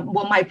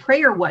 my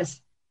prayer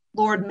was,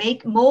 Lord,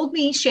 mold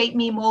me, shape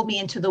me, mold me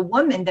into the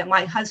woman that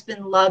my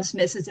husband loves,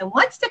 misses, and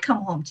wants to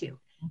come home to.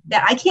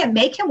 That I can't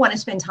make him want to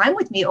spend time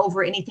with me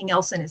over anything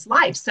else in his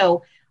life.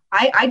 So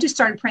I just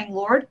started praying,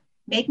 Lord,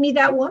 make me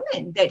that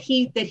woman that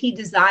he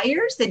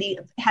desires, that he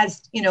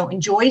has,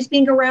 enjoys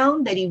being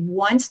around, that he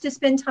wants to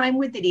spend time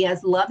with, that he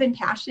has love and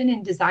passion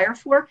and desire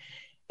for.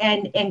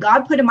 And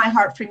God put in my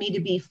heart for me to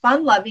be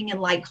fun loving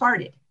and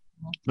lighthearted.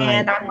 Right.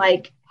 And I'm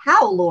like,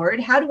 how, Lord,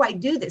 how do I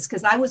do this?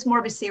 Because I was more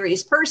of a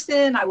serious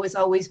person. I was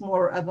always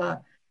more of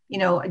a,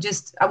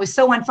 I was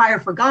so on fire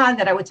for God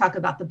that I would talk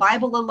about the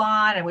Bible a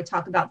lot. I would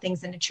talk about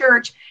things in the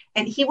church,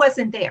 and he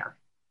wasn't there.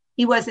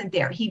 He wasn't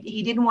there.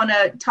 He didn't want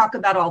to talk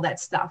about all that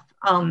stuff.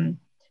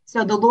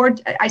 So the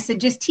Lord, I said,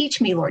 just teach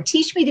me, Lord,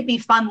 teach me to be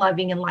fun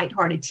loving and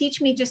lighthearted.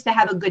 Teach me just to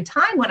have a good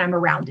time when I'm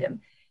around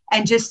him,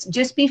 and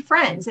just be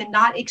friends and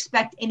not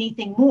expect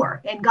anything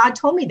more. And God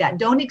told me that,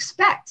 don't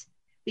expect,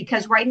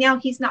 because right now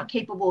he's not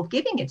capable of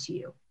giving it to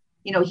you.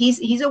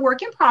 He's a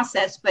work in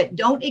process, but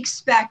don't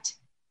expect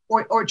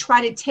or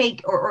try to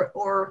take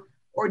or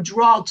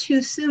draw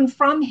too soon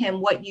from him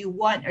what you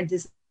want or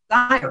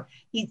desire.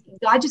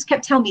 God just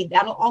kept telling me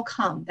that'll all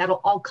come.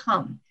 That'll all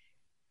come.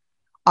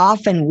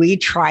 Often we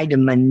try to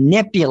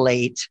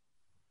manipulate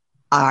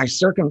our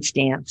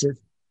circumstances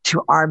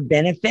to our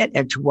benefit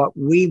and to what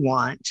we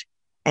want,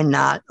 and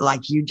not,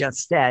 like you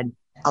just said,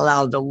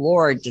 allow the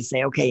Lord to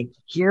say, okay,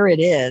 here it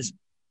is.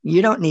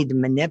 You don't need to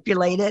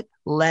manipulate it.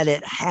 Let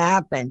it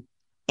happen.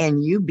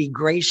 And you be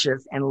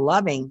gracious and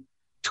loving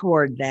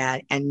toward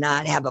that, and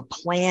not have a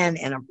plan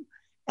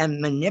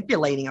and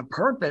manipulating a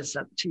purpose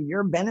to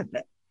your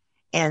benefit.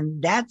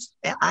 And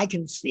I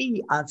can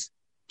see us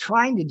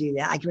trying to do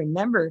that. I can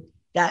remember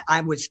that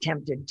I was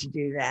tempted to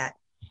do that.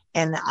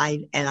 And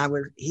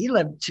he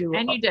lived too.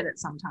 And you did it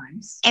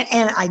sometimes. And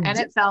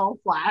it fell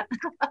flat.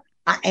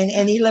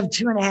 and he lived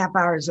 2.5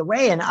 hours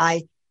away, and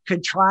I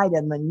could try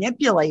to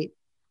manipulate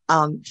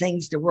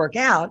things to work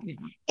out.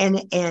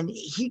 And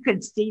he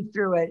could see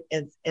through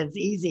it as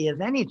easy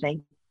as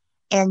anything.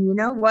 And you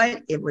know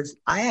what?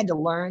 I had to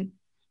learn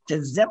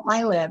to zip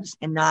my lips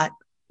and not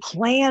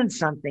plan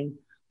something,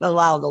 but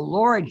allow the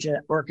Lord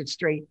to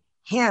orchestrate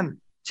him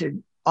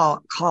to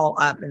call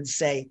up and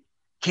say,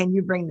 can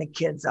you bring the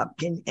kids up?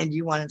 And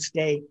you want to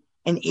stay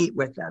and eat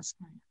with us?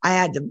 I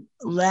had to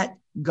let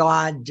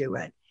God do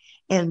it.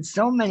 And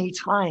so many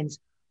times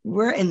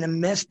we're in the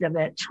midst of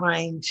it,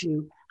 trying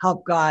to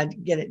help God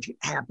get it to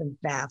happen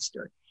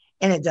faster.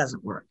 And it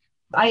doesn't work.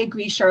 I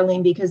agree,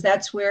 Charlene, because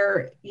that's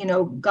where,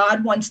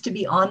 God wants to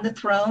be on the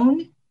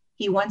throne.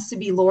 He wants to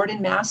be Lord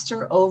and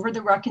Master over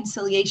the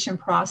reconciliation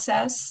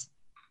process.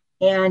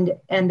 And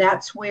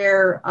that's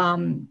where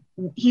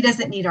he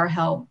doesn't need our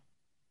help.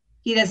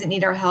 He doesn't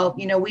need our help.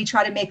 We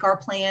try to make our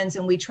plans,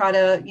 and we try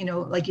to,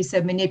 like you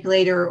said,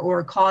 manipulate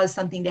or cause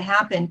something to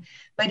happen.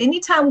 But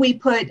anytime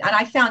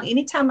I found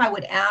anytime I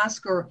would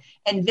ask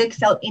and Vic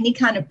felt any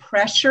kind of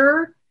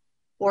pressure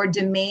or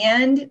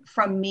demand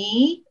from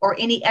me or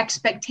any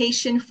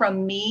expectation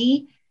from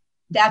me,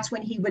 that's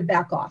when he would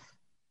back off.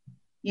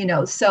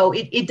 So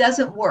it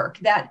doesn't work.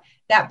 That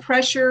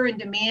pressure and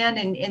demand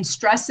and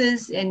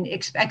stresses and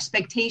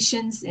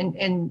expectations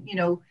and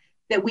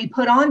that we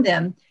put on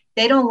them,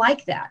 they don't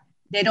like that.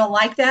 They don't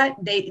like that.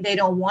 They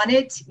don't want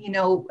it.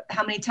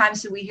 How many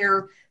times do we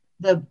hear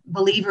the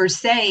believers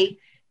say,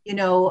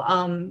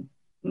 anytime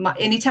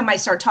I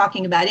start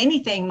talking about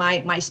anything,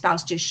 my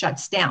spouse just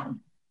shuts down.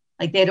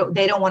 Like they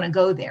don't want to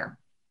go there.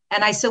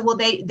 And I said, well,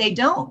 they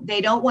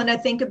don't want to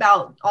think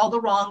about all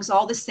the wrongs,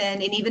 all the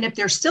sin. And even if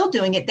they're still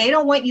doing it, they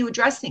don't want you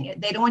addressing it.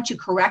 They don't want you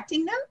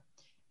correcting them.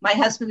 My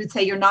husband would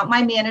say, you're not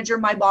my manager,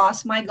 my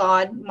boss, my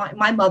God,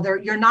 my mother.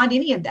 You're not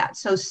any of that.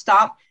 So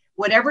stop.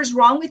 Whatever's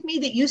wrong with me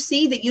that you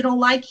see that you don't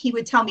like, he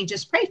would tell me,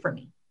 just pray for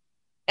me.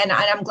 And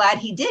I'm glad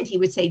he did. He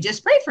would say,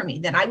 just pray for me.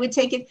 Then I would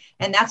take it.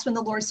 And that's when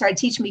the Lord started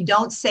teaching me,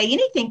 don't say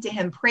anything to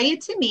him. Pray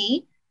it to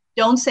me.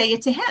 Don't say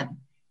it to him.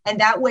 And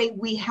that way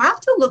we have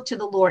to look to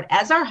the Lord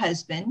as our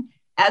husband,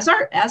 as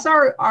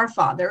our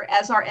father,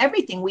 as our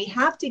everything. We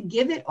have to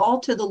give it all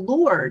to the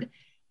Lord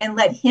and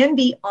let him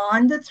be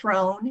on the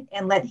throne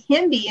and let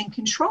him be in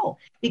control,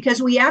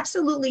 because we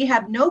absolutely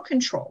have no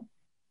control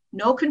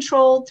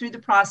through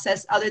the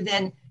process other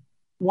than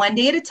one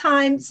day at a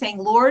time saying,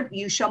 Lord,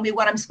 you show me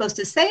what I'm supposed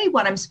to say,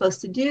 what I'm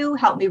supposed to do.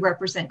 Help me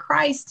represent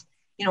Christ,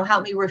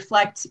 help me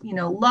reflect,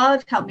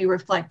 love, help me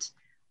reflect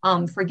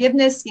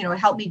forgiveness,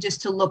 help me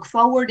just to look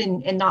forward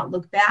and not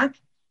look back.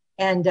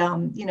 And,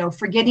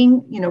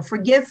 forgetting,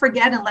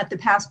 forget, and let the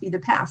past be the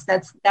past.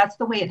 That's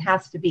the way it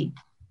has to be.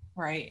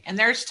 Right. And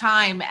there's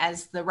time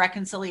as the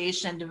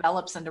reconciliation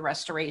develops into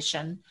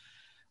restoration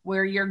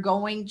where you're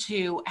going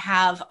to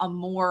have a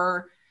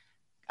more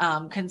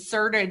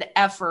concerted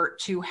effort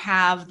to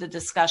have the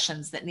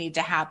discussions that need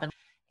to happen,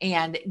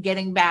 and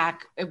getting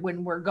back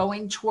when we're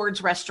going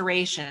towards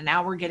restoration. And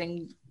now we're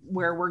getting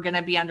where we're going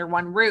to be under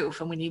one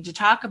roof, and we need to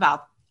talk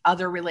about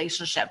other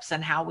relationships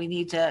and how we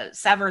need to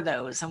sever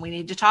those. And we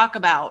need to talk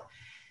about,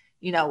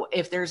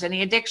 if there's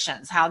any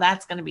addictions, how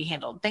that's going to be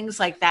handled, things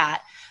like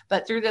that.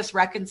 But through this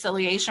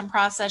reconciliation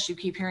process, you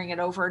keep hearing it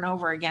over and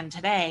over again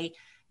today.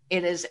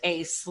 It is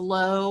a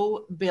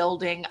slow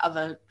building of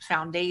a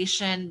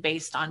foundation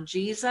based on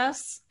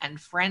Jesus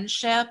and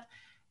friendship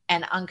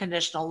and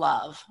unconditional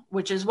love,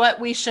 which is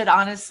what we should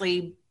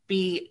honestly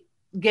be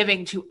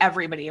giving to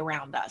everybody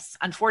around us.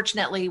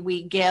 Unfortunately,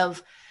 we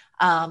give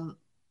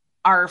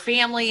our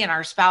family and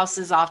our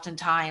spouses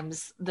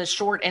oftentimes the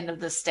short end of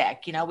the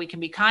stick. We can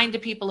be kind to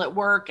people at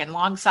work and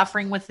long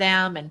suffering with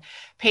them and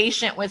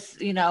patient with,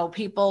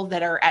 people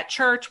that are at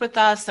church with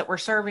us that we're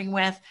serving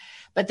with.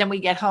 But then we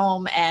get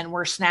home and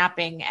we're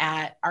snapping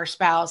at our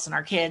spouse and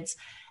our kids.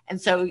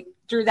 And so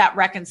through that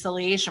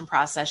reconciliation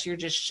process, you're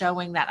just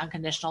showing that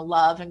unconditional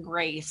love and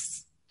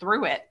grace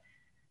through it.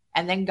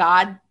 And then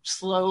God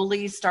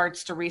slowly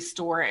starts to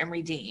restore and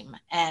redeem.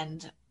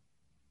 And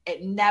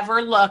it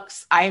never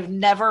looks, I've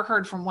never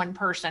heard from one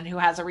person who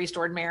has a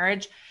restored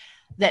marriage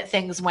that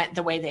things went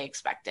the way they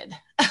expected.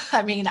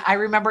 I mean, I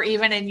remember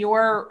even in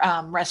your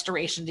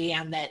restoration,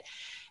 Deanne, that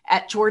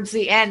towards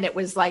the end, it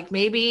was like,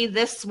 maybe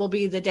this will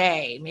be the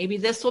day, maybe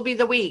this will be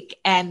the week.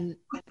 And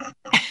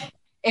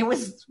it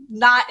was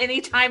not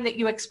any time that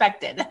you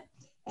expected.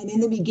 And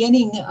in the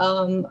beginning,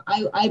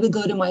 I would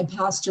go to my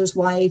pastor's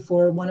wife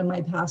or one of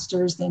my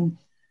pastors, and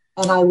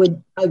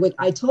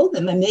I told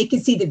them, and they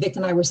could see that Vic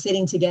and I were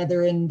sitting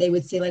together, and they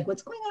would say, like,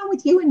 what's going on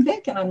with you and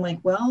Vic? And I'm like,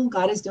 well,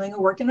 God is doing a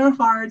work in our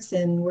hearts,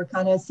 and we're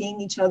kind of seeing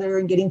each other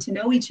and getting to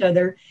know each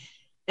other.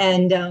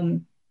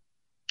 And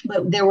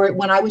but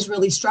when I was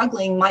really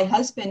struggling, my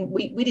husband,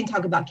 we didn't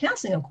talk about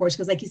counseling, of course,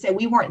 because like you said,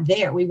 we weren't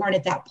there. We weren't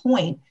at that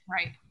point.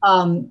 Right.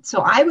 So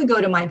I would go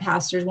to my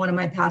pastors, one of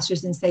my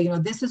pastors, and say,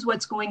 this is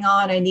what's going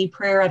on. I need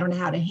prayer. I don't know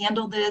how to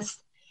handle this.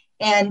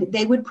 And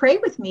they would pray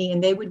with me,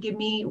 and they would give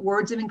me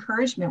words of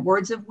encouragement,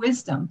 words of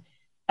wisdom.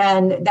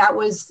 And I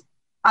was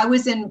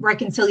in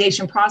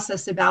reconciliation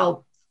process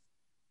about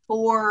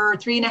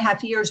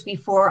 3.5 years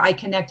before I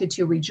connected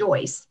to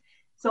Rejoice.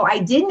 So I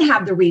didn't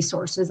have the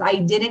resources. I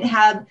didn't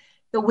have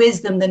the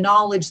wisdom, the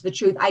knowledge, the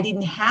truth. I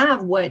didn't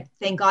have what,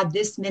 thank God,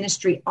 this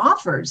ministry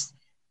offers.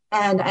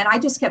 And I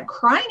just kept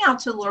crying out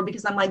to the Lord,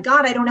 because I'm like,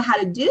 God, I don't know how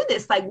to do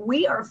this. Like,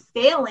 we are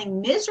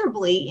failing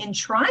miserably in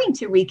trying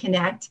to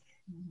reconnect.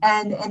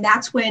 And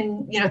that's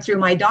when, through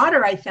my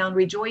daughter, I found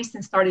Rejoice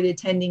and started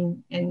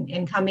attending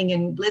and coming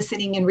and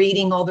listening and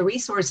reading all the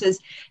resources.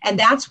 And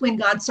that's when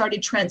God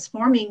started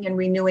transforming and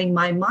renewing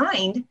my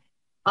mind.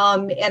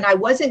 And I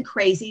wasn't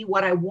crazy.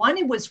 What I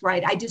wanted was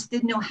right. I just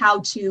didn't know how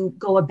to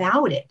go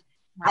about it.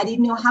 I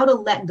didn't know how to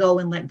let go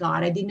and let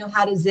God. I didn't know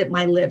how to zip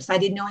my lips. I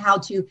didn't know how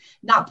to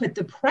not put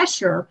the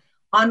pressure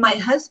on my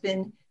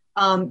husband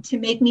to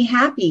make me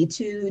happy,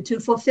 to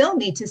fulfill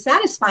me, to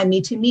satisfy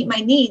me, to meet my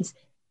needs.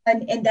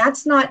 And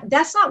that's not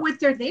what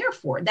they're there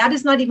for. That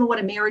is not even what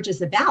a marriage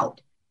is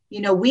about.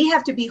 We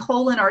have to be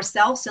whole in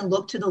ourselves and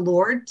look to the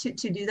Lord to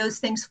do those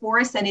things for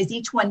us. And as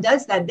each one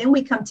does that, then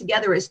we come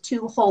together as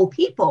two whole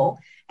people,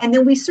 and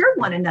then we serve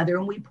one another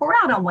and we pour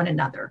out on one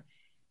another.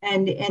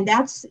 And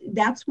that's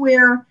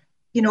where,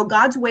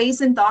 God's ways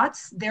and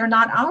thoughts, they're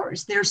not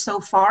ours. They're so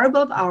far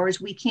above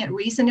ours. We can't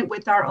reason it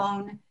with our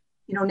own,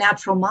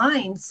 natural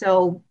mind.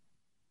 So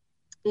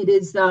it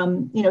is,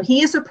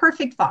 he is a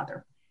perfect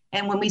Father.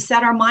 And when we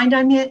set our mind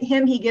on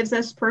him, he gives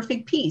us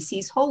perfect peace.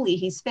 He's holy.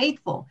 He's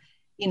faithful.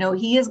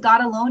 He is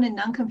God alone and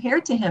none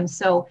compared to him.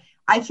 So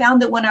I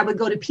found that when I would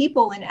go to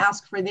people and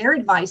ask for their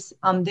advice,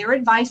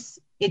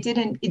 it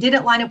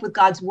didn't line up with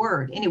God's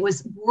word. And it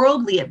was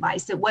worldly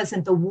advice. It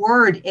wasn't the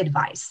word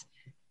advice.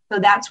 So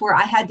that's where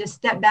I had to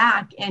step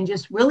back and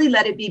just really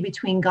let it be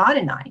between God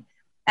and I.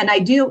 And I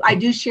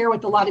do share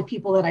with a lot of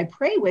people that I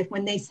pray with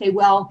when they say,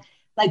 well,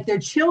 like their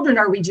children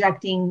are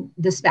rejecting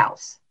the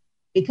spouse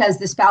because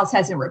the spouse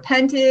hasn't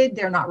repented.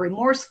 They're not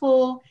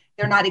remorseful.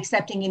 They're not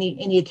accepting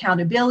any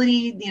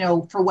accountability,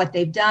 for what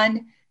they've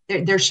done.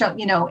 They're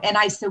showing, and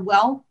I said,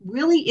 well,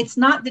 really, it's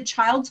not the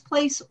child's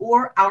place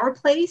or our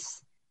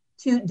place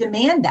to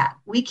demand that.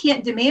 We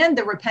can't demand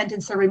the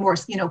repentance or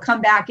remorse,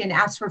 come back and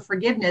ask for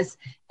forgiveness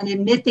and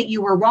admit that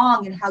you were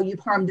wrong and how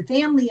you've harmed the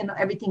family and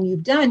everything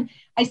you've done.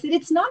 I said,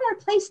 it's not our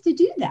place to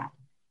do that.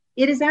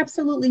 It is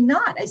absolutely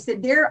not. I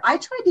said, I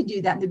tried to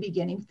do that in the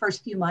beginning,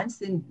 first few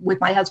months, and with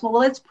my husband,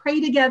 well, let's pray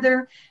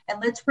together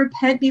and let's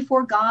repent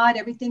before God,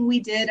 everything we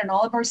did and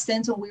all of our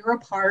sins when we were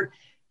apart.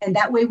 And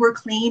that way we're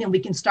clean and we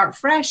can start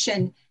fresh.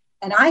 And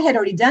I had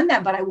already done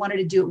that, but I wanted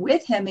to do it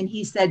with him. And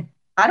he said,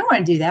 I don't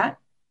want to do that.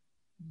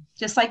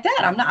 Just like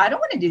that. I don't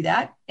want to do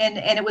that. And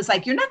it was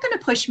like, you're not going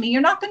to push me.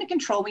 You're not going to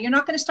control me. You're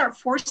not going to start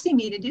forcing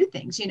me to do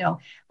things,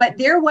 but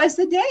there was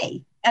a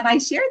day. And I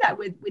share that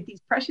with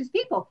these precious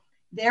people.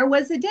 There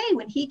was a day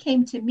when he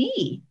came to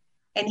me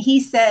and he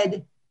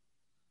said,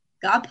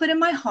 God put in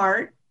my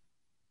heart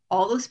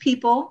all those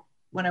people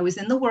when I was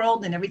in the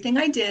world and everything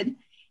I did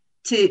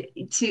to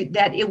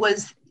that it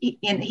was,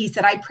 and he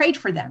said, I prayed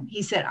for them.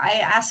 He said, I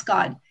asked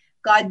God,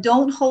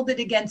 don't hold it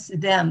against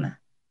them.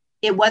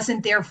 It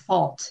wasn't their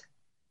fault.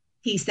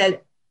 He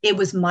said, it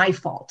was my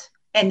fault.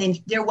 And then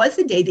there was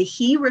a day that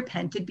he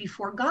repented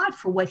before God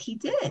for what he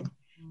did.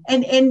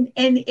 And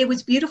it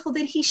was beautiful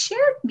that he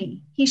shared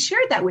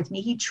that with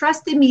me. He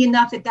trusted me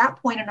enough at that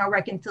point in our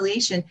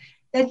reconciliation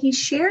that he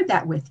shared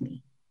that with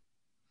me.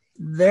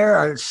 There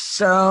are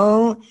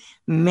so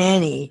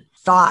many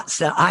thoughts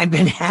that I've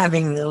been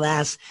having the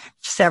last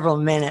several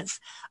minutes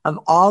of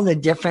all the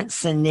different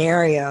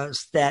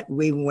scenarios that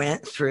we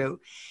went through.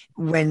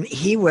 When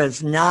he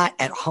was not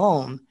at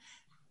home,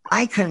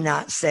 I could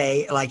not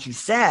say, like you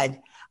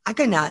said, I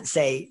could not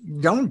say,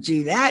 don't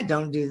do that,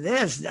 don't do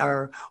this,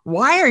 or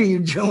why are you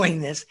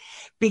doing this?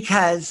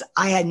 Because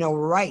I had no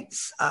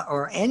rights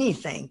or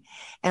anything.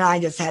 And I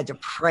just had to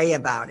pray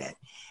about it.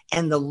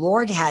 And the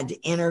Lord had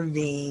to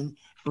intervene,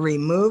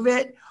 remove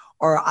it,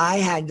 or I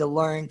had to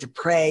learn to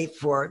pray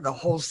for the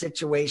whole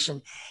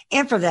situation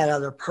and for that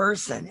other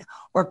person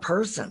or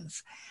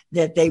persons,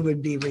 that they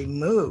would be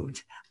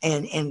removed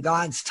and in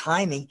God's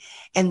timing.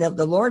 And that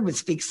the Lord would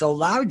speak so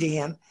loud to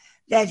him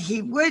that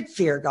he would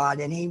fear God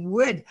and he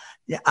would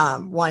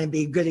want to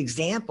be a good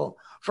example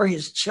for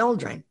his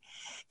children.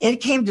 And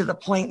it came to the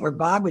point where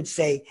Bob would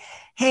say,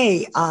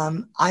 hey,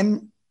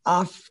 I'm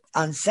off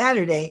on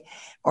Saturday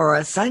or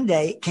a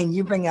Sunday. Can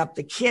you bring up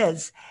the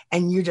kids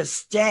and you just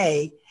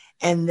stay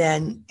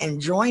and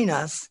join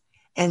us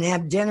and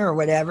have dinner or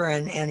whatever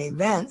and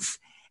events.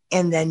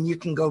 And then you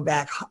can go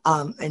back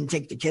and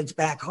take the kids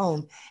back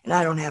home. And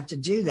I don't have to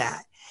do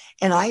that.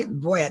 And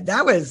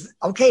that was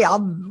okay.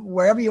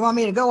 Wherever you want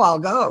me to go, I'll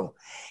go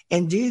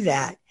and do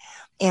that.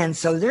 And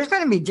so there's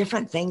going to be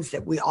different things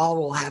that we all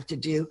will have to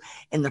do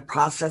in the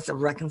process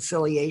of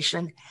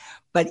reconciliation,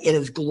 but it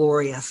is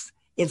glorious.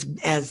 It's,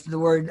 as the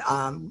word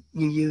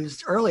you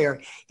used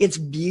earlier, it's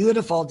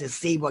beautiful to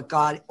see what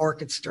God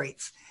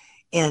orchestrates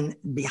in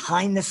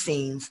behind the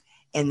scenes,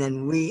 and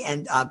then we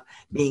end up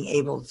being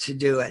able to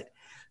do it.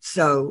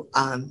 So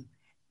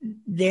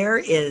there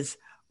is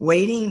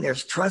waiting,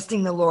 there's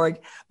trusting the Lord,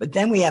 but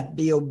then we have to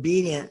be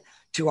obedient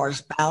to our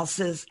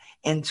spouses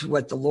and to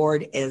what the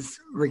Lord is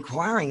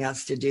requiring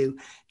us to do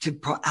to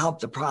help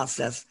the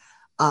process.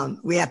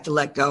 We have to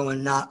let go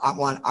and not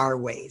want our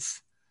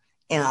ways.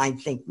 And I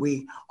think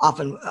we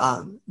often,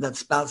 the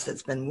spouse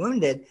that's been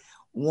wounded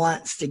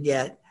wants to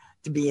get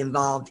to be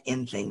involved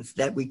in things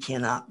that we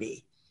cannot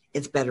be.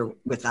 It's better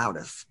without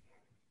us.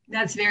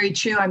 That's very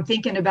true. I'm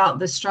thinking about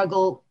the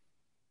struggle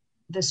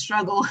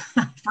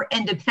for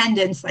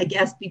independence, I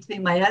guess,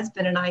 between my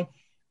husband and I.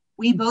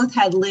 We both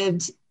had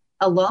lived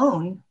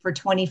alone for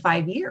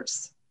 25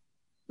 years.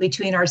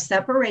 Between our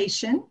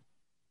separation,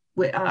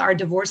 our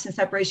divorce and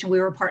separation, we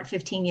were apart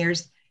 15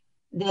 years.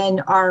 Then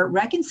our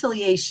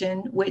reconciliation,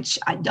 which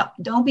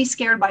don't be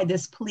scared by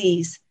this,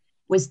 please,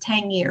 was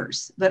 10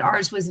 years. But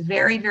ours was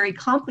very, very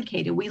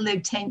complicated. We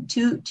lived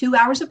 2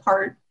 hours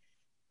apart.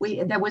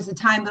 There was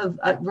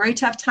a very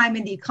tough time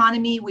in the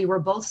economy. We were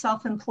both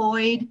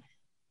self-employed.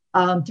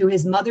 Through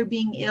his mother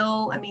being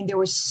ill. I mean, there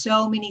were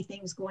so many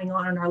things going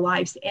on in our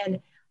lives. And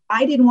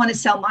I didn't want to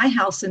sell my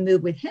house and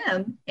move with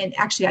him. And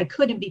actually, I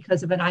couldn't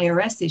because of an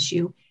IRS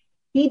issue.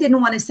 He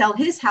didn't want to sell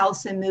his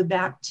house and move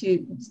back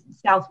to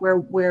South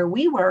where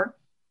we were.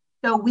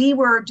 So we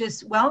were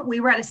we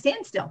were at a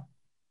standstill.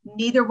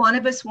 Neither one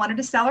of us wanted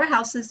to sell our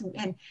houses.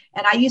 And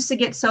I used to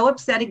get so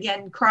upset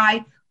again,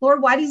 cry,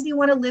 Lord, why doesn't he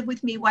want to live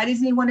with me? Why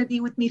doesn't he want to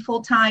be with me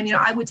full time?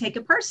 I would take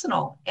it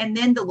personal. And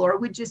then the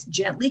Lord would just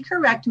gently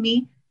correct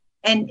me.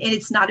 And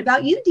it's not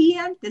about you,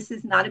 Deanne. This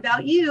is not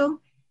about you.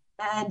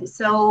 And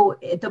so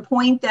at the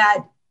point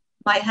that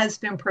my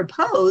husband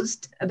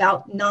proposed,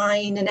 about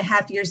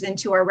 9.5 years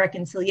into our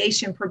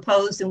reconciliation,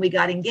 proposed and we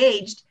got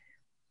engaged,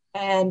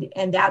 And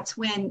that's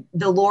when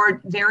the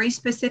Lord very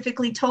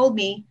specifically told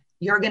me,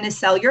 you're going to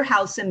sell your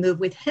house and move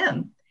with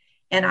him.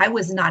 And I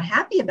was not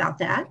happy about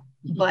that,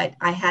 but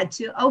I had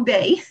to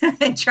obey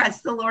and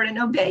trust the Lord and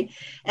obey.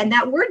 And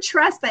that word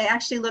trust, I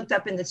actually looked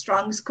up in the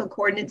Strong's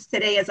Concordance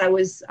today as I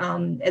was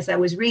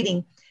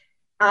reading.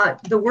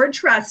 The word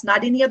trust,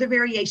 not any other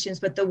variations,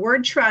 but the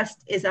word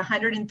trust is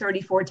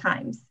 134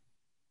 times.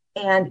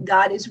 And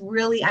God is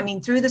really, I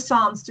mean, through the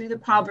Psalms, through the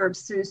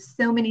Proverbs, through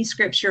so many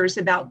scriptures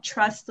about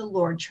trust the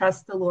Lord,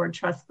 trust the Lord,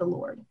 trust the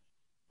Lord.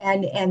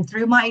 And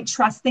through my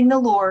trusting the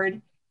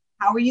Lord,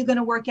 how are you going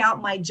to work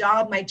out my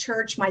job, my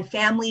church, my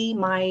family,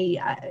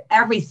 my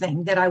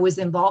everything that I was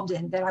involved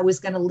in, that I was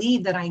going to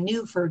leave, that I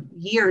knew for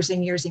years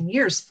and years and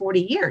years,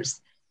 40 years.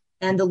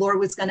 And the Lord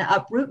was going to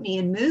uproot me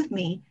and move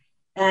me.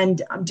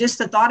 And just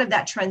the thought of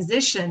that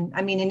transition,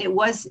 I mean, and it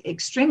was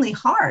extremely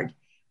hard.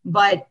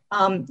 But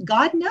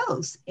God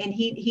knows, and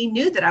he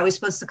knew that I was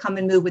supposed to come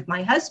and move with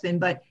my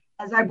husband. But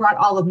as I brought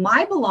all of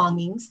my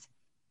belongings,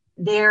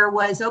 there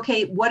was,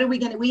 okay, what are we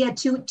going to, we had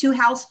two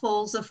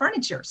housefuls of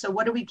furniture. So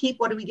what do we keep?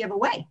 What do we give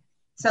away?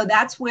 So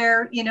that's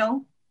where,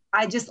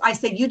 I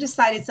said, you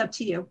decide, it's up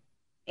to you.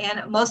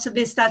 And most of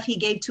his stuff he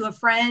gave to a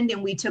friend,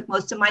 and we took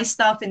most of my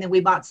stuff, and then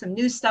we bought some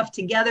new stuff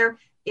together.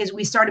 As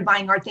we started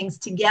buying our things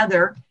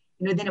together,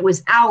 then it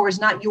was ours,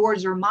 not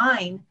yours or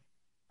mine.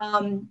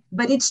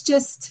 But it's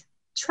just,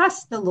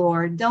 trust the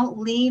Lord. Don't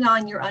lean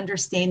on your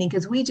understanding,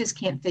 because we just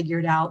can't figure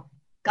it out.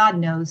 God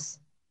knows.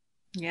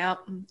 Yep.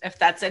 If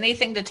that's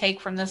anything to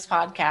take from this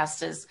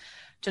podcast, is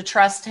to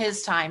trust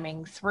his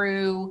timing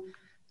through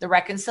the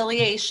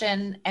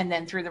reconciliation and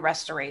then through the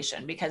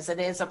restoration, because it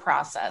is a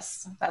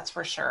process. That's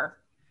for sure.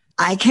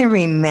 I can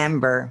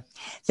remember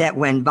that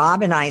when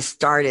Bob and I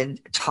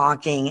started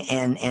talking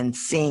and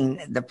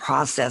seeing the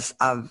process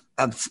of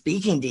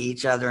speaking to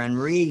each other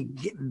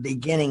and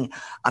beginning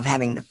of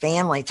having the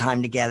family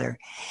time together,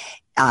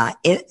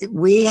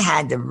 we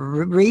had to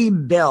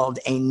rebuild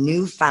a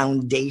new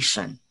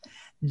foundation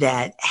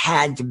that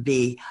had to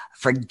be,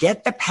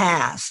 forget the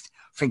past,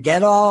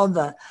 forget all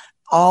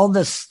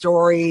the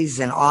stories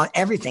and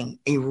everything,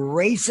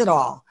 erase it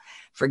all.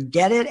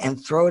 Forget it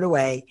and throw it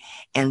away,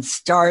 and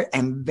start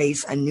and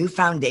base a new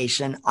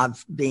foundation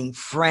of being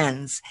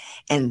friends,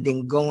 and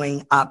then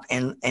going up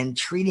and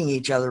treating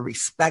each other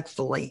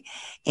respectfully,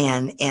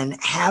 and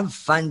have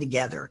fun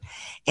together,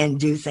 and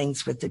do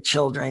things with the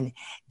children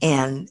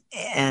and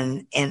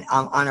on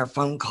our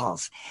phone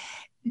calls.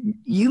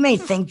 You may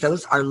think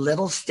those are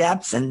little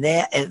steps and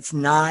that it's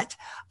not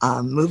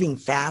moving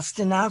fast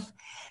enough.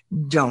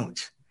 Don't.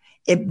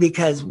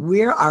 Because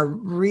we are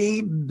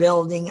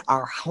rebuilding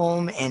our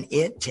home, and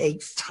it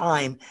takes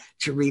time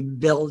to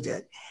rebuild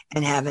it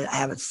and have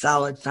a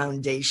solid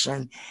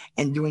foundation,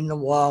 and doing the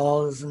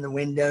walls and the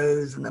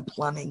windows and the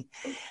plumbing.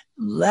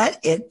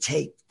 Let it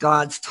take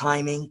God's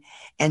timing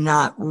and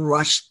not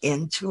rush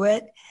into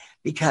it,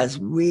 because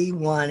we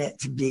want it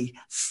to be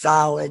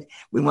solid.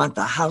 We want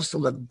the house to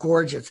look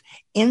gorgeous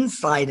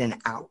inside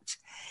and out.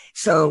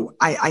 So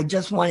I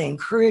just want to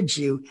encourage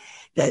you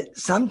that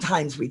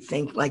sometimes we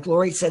think, like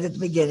Lori said at the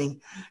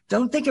beginning,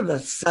 don't think of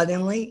it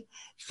suddenly.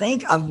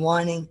 Think of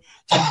wanting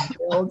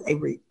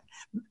to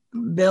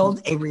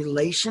build a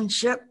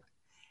relationship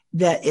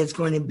that is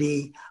going to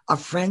be a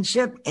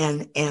friendship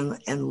and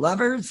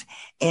lovers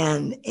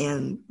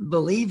and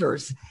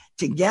believers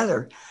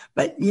together.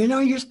 But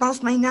your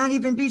spouse may not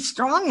even be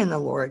strong in the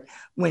Lord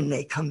when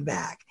they come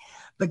back,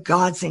 but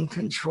God's in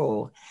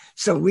control.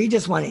 So we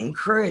just want to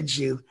encourage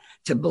you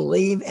to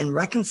believe in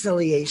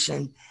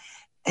reconciliation.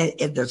 And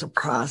there's a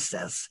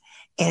process,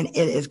 and it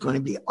is going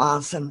to be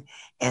awesome.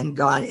 And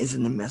God is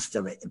in the midst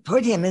of it.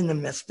 Put him in the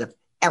midst of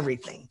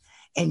everything,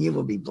 and you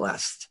will be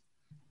blessed.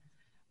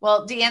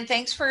 Well, Deanne,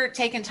 thanks for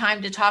taking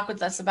time to talk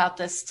with us about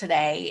this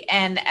today.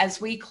 And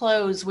as we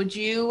close, would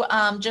you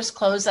just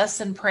close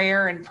us in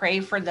prayer and pray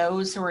for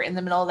those who are in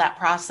the middle of that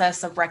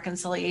process of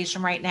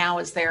reconciliation right now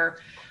as they're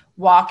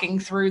walking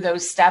through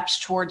those steps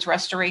towards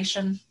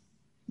restoration?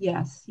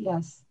 Yes.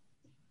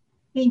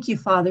 Thank you,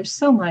 Father,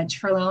 so much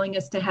for allowing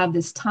us to have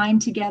this time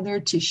together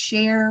to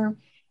share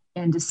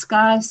and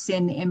discuss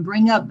and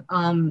bring up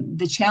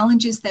the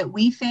challenges that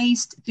we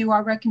faced through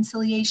our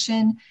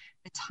reconciliation,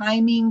 the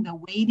timing, the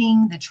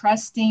waiting, the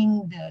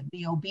trusting,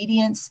 the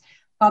obedience.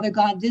 Father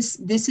God, this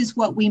is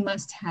what we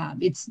must have.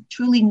 It's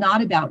truly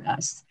not about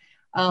us.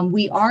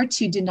 We are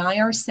to deny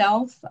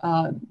ourselves,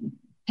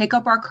 pick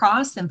up our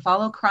cross and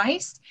follow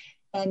Christ,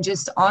 and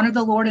just honor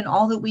the Lord in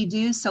all that we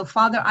do. So,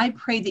 Father, I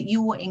pray that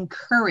you will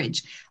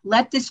encourage,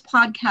 let this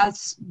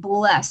podcast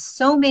bless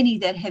so many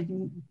that have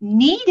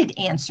needed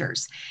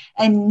answers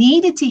and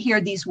needed to hear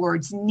these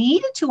words,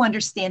 needed to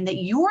understand that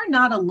you are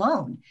not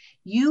alone.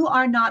 You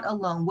are not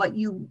alone. What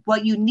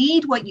you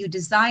need, what you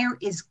desire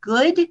is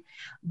good,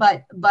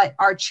 but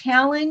our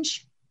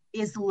challenge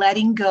is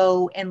letting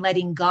go and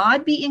letting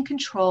God be in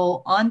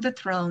control on the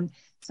throne.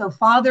 So,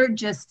 Father,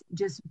 just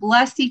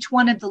bless each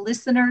one of the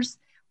listeners.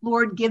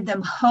 Lord, give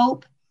them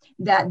hope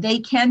that they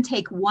can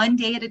take one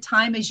day at a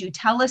time. As you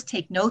tell us,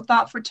 take no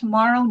thought for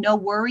tomorrow, no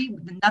worry.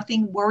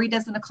 Worry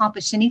doesn't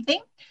accomplish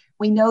anything.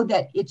 We know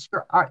that it's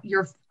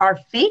our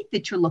faith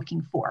that you're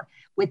looking for.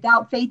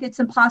 Without faith, it's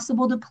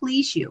impossible to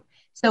please you.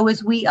 So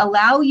as we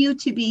allow you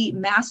to be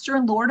master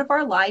and Lord of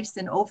our lives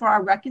and over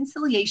our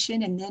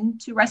reconciliation and then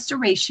to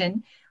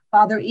restoration,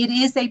 Father, it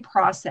is a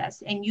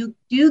process, and you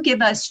do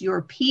give us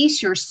your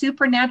peace, your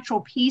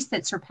supernatural peace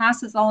that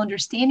surpasses all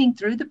understanding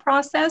through the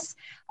process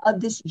of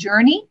this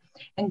journey.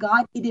 And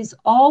God, it is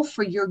all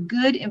for your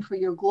good and for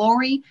your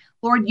glory.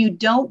 Lord, you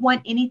don't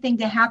want anything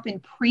to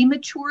happen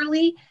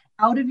prematurely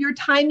out of your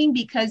timing,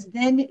 because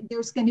then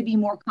there's going to be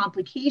more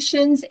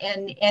complications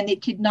and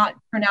it could not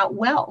turn out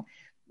well.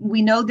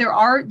 We know there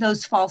are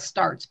those false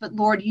starts, but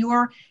Lord,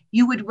 you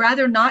would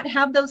rather not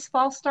have those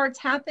false starts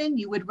happen.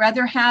 You would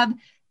rather have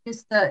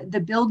just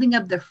the building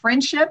of the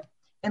friendship.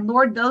 And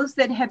Lord, those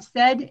that have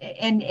said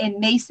and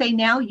may say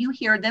now, you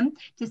hear them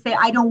to say,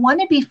 I don't want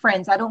to be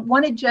friends. I don't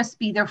want to just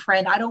be their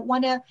friend. I don't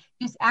want to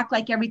just act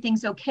like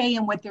everything's okay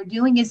and what they're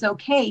doing is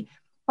okay.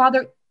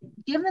 Father,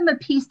 give them a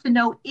peace to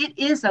know it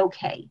is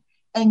okay.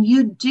 And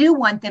you do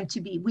want them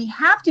to be. We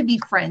have to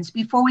be friends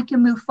before we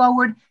can move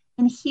forward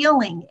in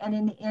healing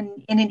and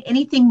in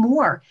anything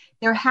more.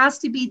 There has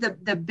to be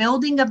the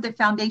building of the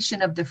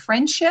foundation of the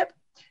friendship,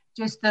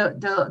 just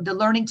the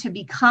learning to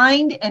be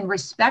kind and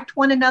respect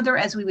one another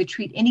as we would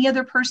treat any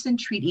other person,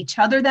 treat each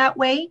other that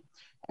way.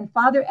 And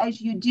Father, as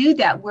you do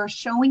that, we're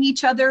showing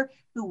each other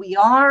who we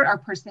are, our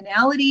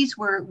personalities.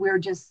 We're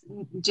just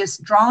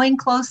drawing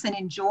close and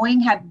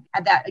enjoying have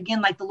that,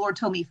 again, like the Lord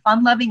told me,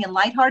 fun-loving and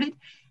lighthearted.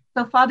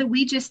 So Father,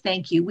 we just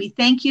thank you. We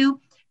thank you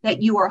that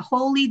you are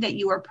holy, that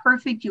you are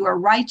perfect, you are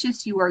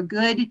righteous, you are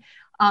good.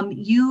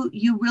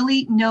 You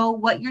really know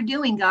what you're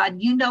doing,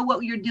 God. You know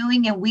what you're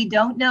doing and we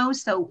don't know.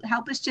 So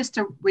help us just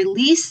to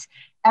release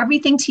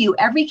everything to you,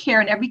 every care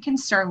and every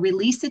concern,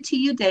 release it to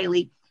you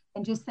daily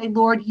and just say,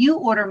 Lord, you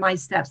order my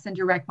steps and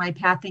direct my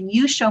path, and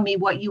you show me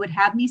what you would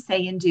have me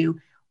say and do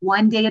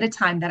one day at a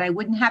time, that I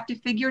wouldn't have to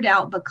figure it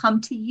out, but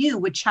come to you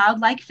with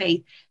childlike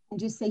faith and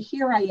just say,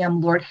 here I am,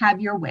 Lord, have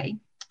your way.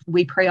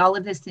 We pray all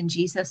of this in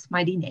Jesus'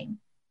 mighty name.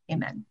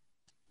 Amen.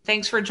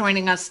 Thanks for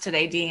joining us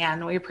today,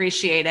 Deanne. We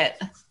appreciate it.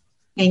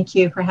 Thank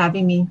you for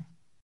having me.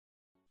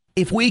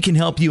 If we can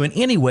help you in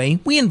any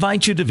way, we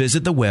invite you to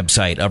visit the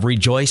website of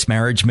Rejoice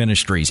Marriage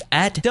Ministries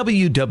at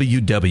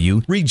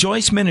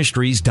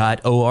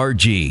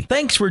www.rejoiceministries.org.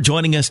 Thanks for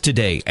joining us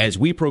today as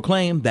we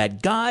proclaim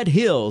that God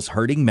heals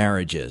hurting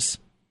marriages.